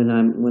stop when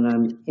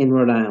I'm in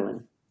Rhode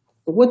Island.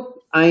 But what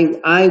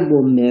I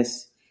will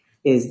miss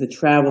is the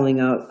traveling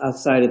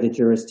outside of the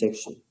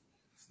jurisdiction.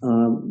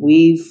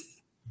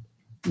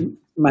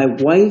 My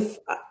wife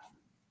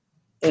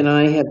and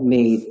I have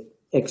made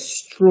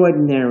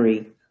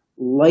extraordinary,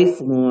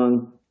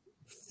 lifelong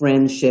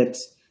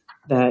friendships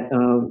that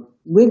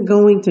we're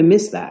going to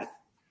miss that.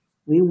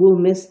 We will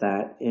miss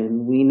that.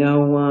 And we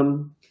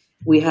know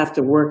we have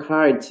to work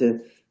hard to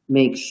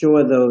make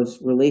sure those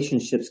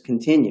relationships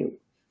continue.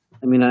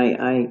 I mean,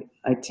 I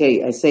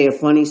say a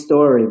funny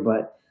story,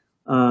 but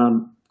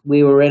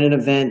we were at an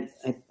event.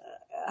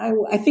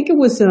 I think it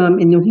was in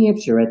New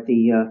Hampshire at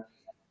the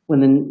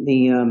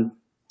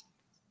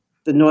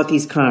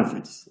Northeast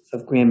Conference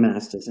of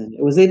Grandmasters, and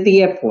it was at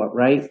the airport,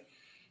 right?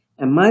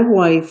 And my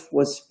wife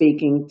was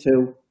speaking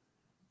to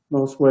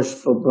Most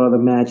Worshipful Brother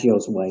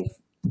Maggio's wife,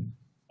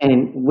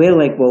 and we're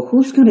like, "Well,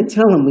 who's going to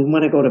tell him we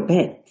want to go to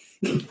bed?"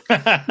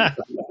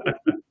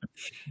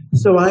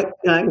 So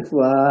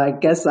I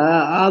guess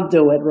I'll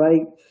do it,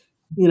 right?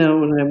 And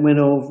I went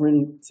over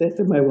and said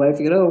to my wife,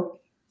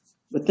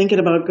 we're thinking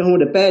about going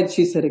to bed.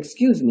 She said,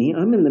 "Excuse me,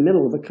 I'm in the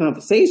middle of a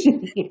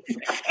conversation."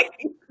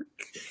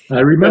 I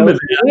remember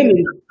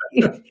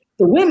that.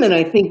 The women,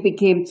 I think,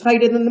 became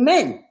tighter than the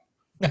men.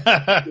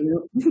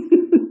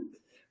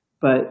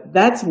 But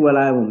that's what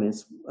I will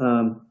miss.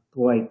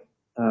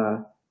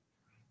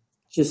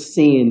 just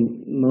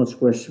seeing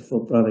Most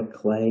Worshipful Brother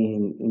Clay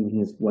and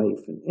his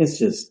wife, and it's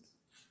just,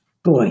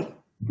 boy,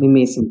 we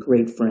made some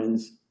great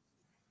friends.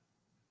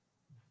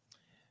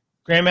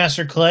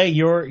 Grandmaster Clay,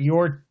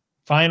 your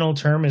final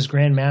term as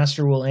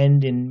Grandmaster will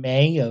end in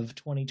May of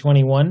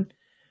 2021.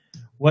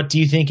 What do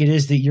you think it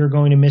is that you're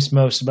going to miss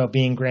most about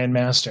being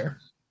Grandmaster?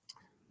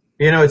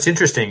 You know, it's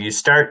interesting. You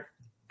start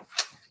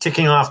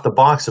ticking off the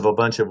box of a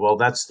bunch of, well,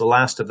 that's the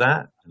last of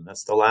that, and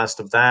that's the last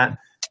of that.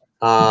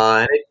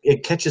 And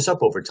it catches up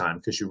over time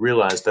because you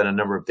realize that a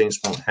number of things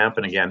won't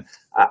happen again.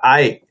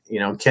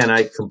 Ken,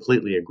 I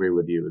completely agree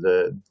with you.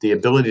 The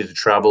ability to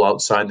travel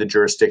outside the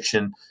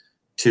jurisdiction,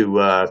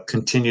 to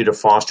continue to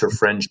foster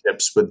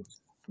friendships with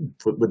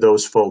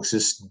those folks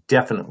is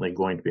definitely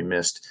going to be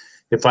missed.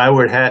 If I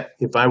were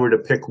to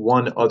pick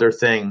one other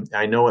thing,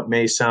 I know it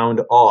may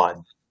sound odd,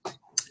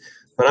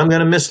 but I'm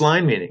going to miss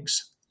line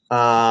meetings.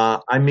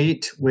 I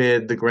meet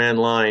with the Grand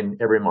Line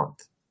every month,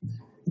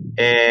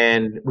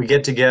 and we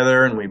get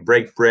together and we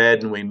break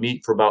bread and we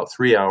meet for about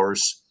 3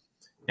 hours,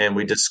 and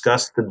we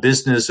discuss the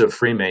business of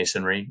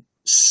Freemasonry,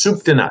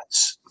 soup to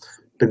nuts,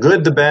 the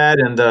good, the bad,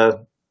 and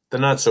the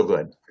not so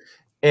good.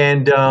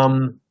 And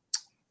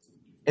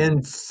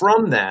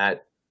from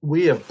that,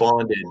 we have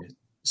bonded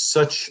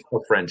such a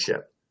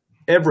friendship.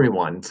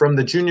 Everyone, from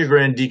the junior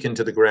Grand Deacon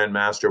to the Grand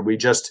Master,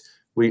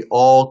 we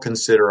all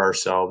consider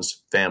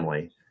ourselves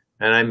family.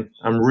 And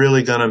I'm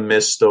really gonna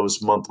miss those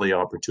monthly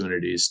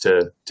opportunities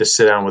to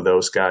sit down with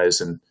those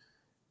guys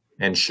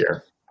and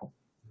share.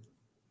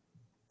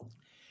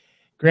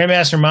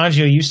 Grandmaster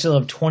Maggio, you still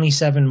have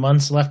 27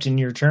 months left in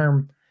your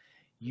term.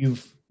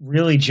 You've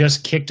really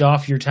just kicked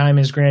off your time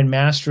as Grand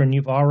Master, and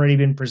you've already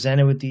been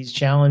presented with these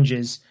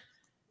challenges.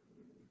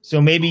 So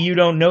maybe you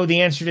don't know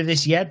the answer to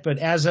this yet, but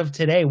as of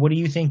today, what do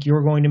you think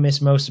you're going to miss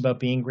most about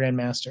being Grand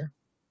Master?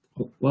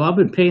 Well, I've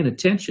been paying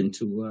attention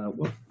to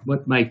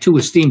what my two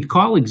esteemed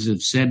colleagues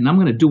have said, and I'm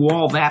going to do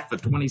all that for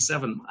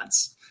 27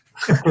 months.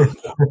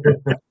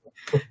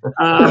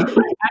 I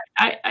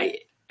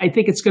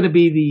think it's going to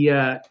be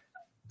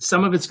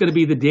some of it's going to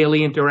be the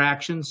daily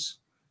interactions,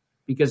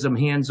 because I'm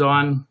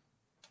hands-on,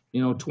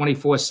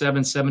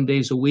 24/7, 7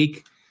 days a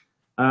week.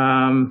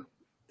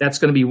 That's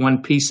going to be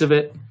one piece of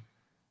it.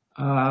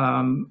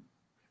 The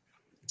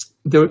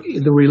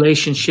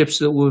relationships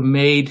that we've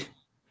made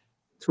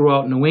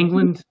throughout New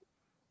England,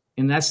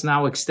 and that's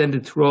now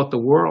extended throughout the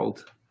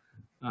world.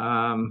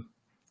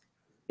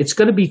 It's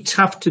going to be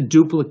tough to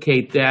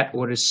duplicate that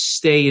or to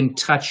stay in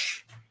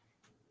touch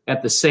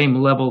at the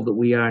same level that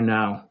we are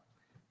now.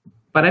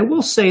 But I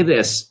will say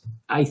this,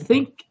 I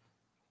think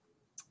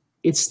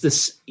it's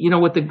this,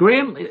 with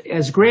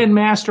as Grand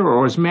Master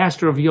or as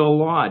Master of your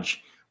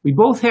lodge, we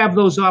both have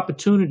those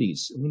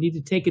opportunities. We need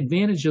to take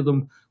advantage of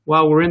them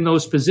while we're in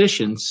those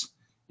positions.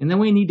 And then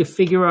we need to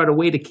figure out a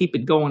way to keep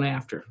it going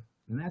after.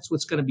 And that's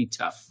what's going to be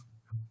tough.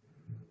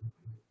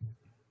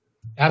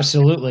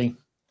 Absolutely.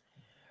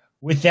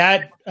 With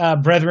that,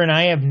 brethren,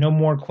 I have no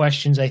more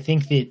questions. I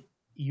think that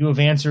you have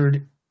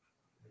answered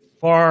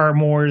far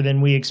more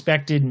than we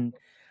expected. And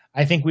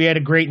I think we had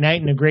a great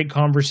night and a great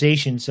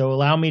conversation. So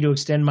allow me to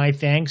extend my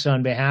thanks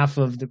on behalf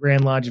of the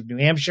Grand Lodge of New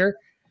Hampshire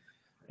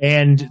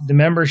and the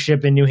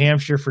membership in New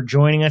Hampshire for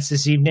joining us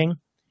this evening.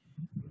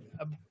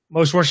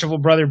 Most Worshipful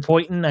Brother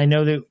Poyton, I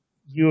know that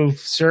you have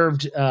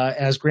served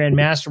as Grand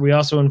Master. We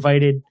also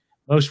invited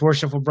Most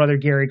Worshipful Brother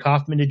Gary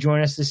Kaufman to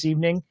join us this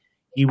evening.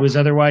 He was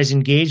otherwise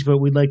engaged, but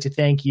we'd like to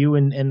thank you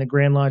and the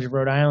Grand Lodge of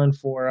Rhode Island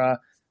for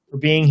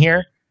being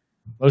here.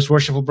 Most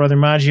Worshipful Brother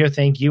Maggio,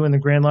 thank you, and the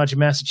Grand Lodge of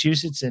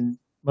Massachusetts. And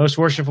Most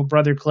Worshipful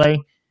Brother Clay,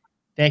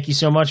 thank you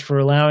so much for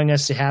allowing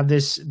us to have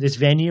this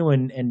venue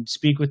and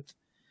speak with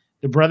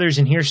the brothers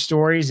and hear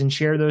stories and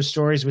share those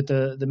stories with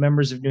the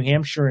members of New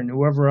Hampshire and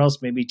whoever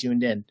else may be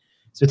tuned in.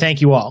 So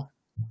thank you all.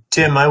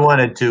 Tim, I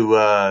wanted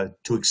to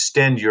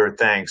extend your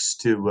thanks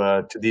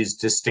to these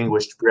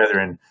distinguished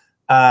brethren.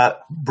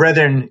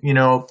 Brethren,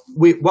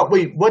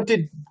 what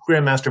did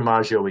Grandmaster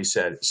Maggio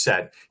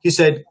said? He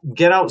said,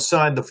 get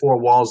outside the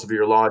four walls of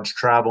your lodge,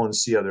 travel and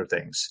see other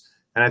things.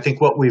 And I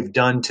think what we've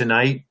done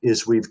tonight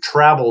is we've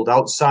traveled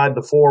outside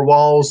the four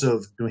walls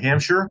of New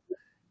Hampshire,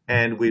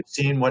 and we've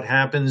seen what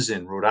happens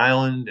in Rhode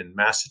Island and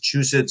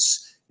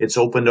Massachusetts. It's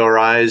opened our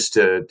eyes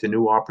to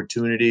new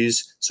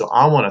opportunities. So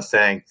I want to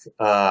thank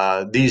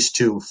these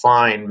two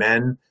fine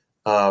men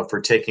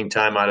for taking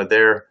time out of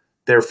their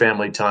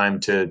family time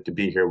to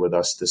be here with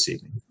us this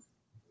evening.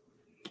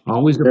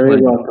 Always a Very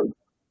pleasure. welcome.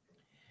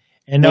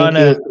 And Thank on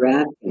you for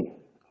asking.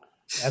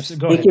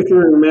 absolutely, go Thank ahead. you for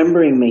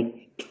remembering me.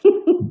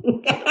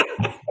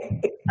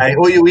 I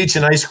owe you each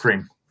an ice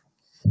cream.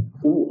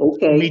 Ooh,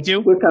 okay. Me too.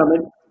 We're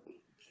coming.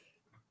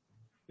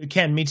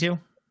 Ken, me too.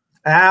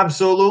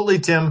 Absolutely,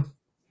 Tim.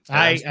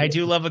 I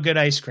do love a good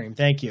ice cream.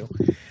 Thank you.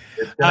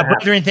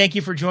 Brethren, thank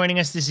you for joining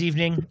us this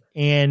evening.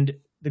 And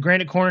the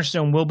Granite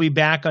Cornerstone will be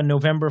back on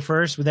November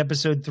 1st with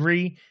episode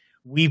 3.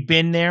 We've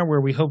been there,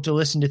 where we hope to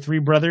listen to 3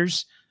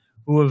 brothers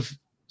who have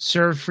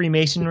served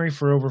Freemasonry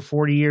for over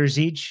 40 years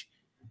each.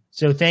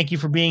 So thank you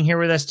for being here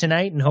with us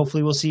tonight, and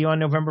hopefully we'll see you on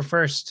November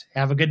 1st.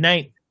 Have a good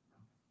night.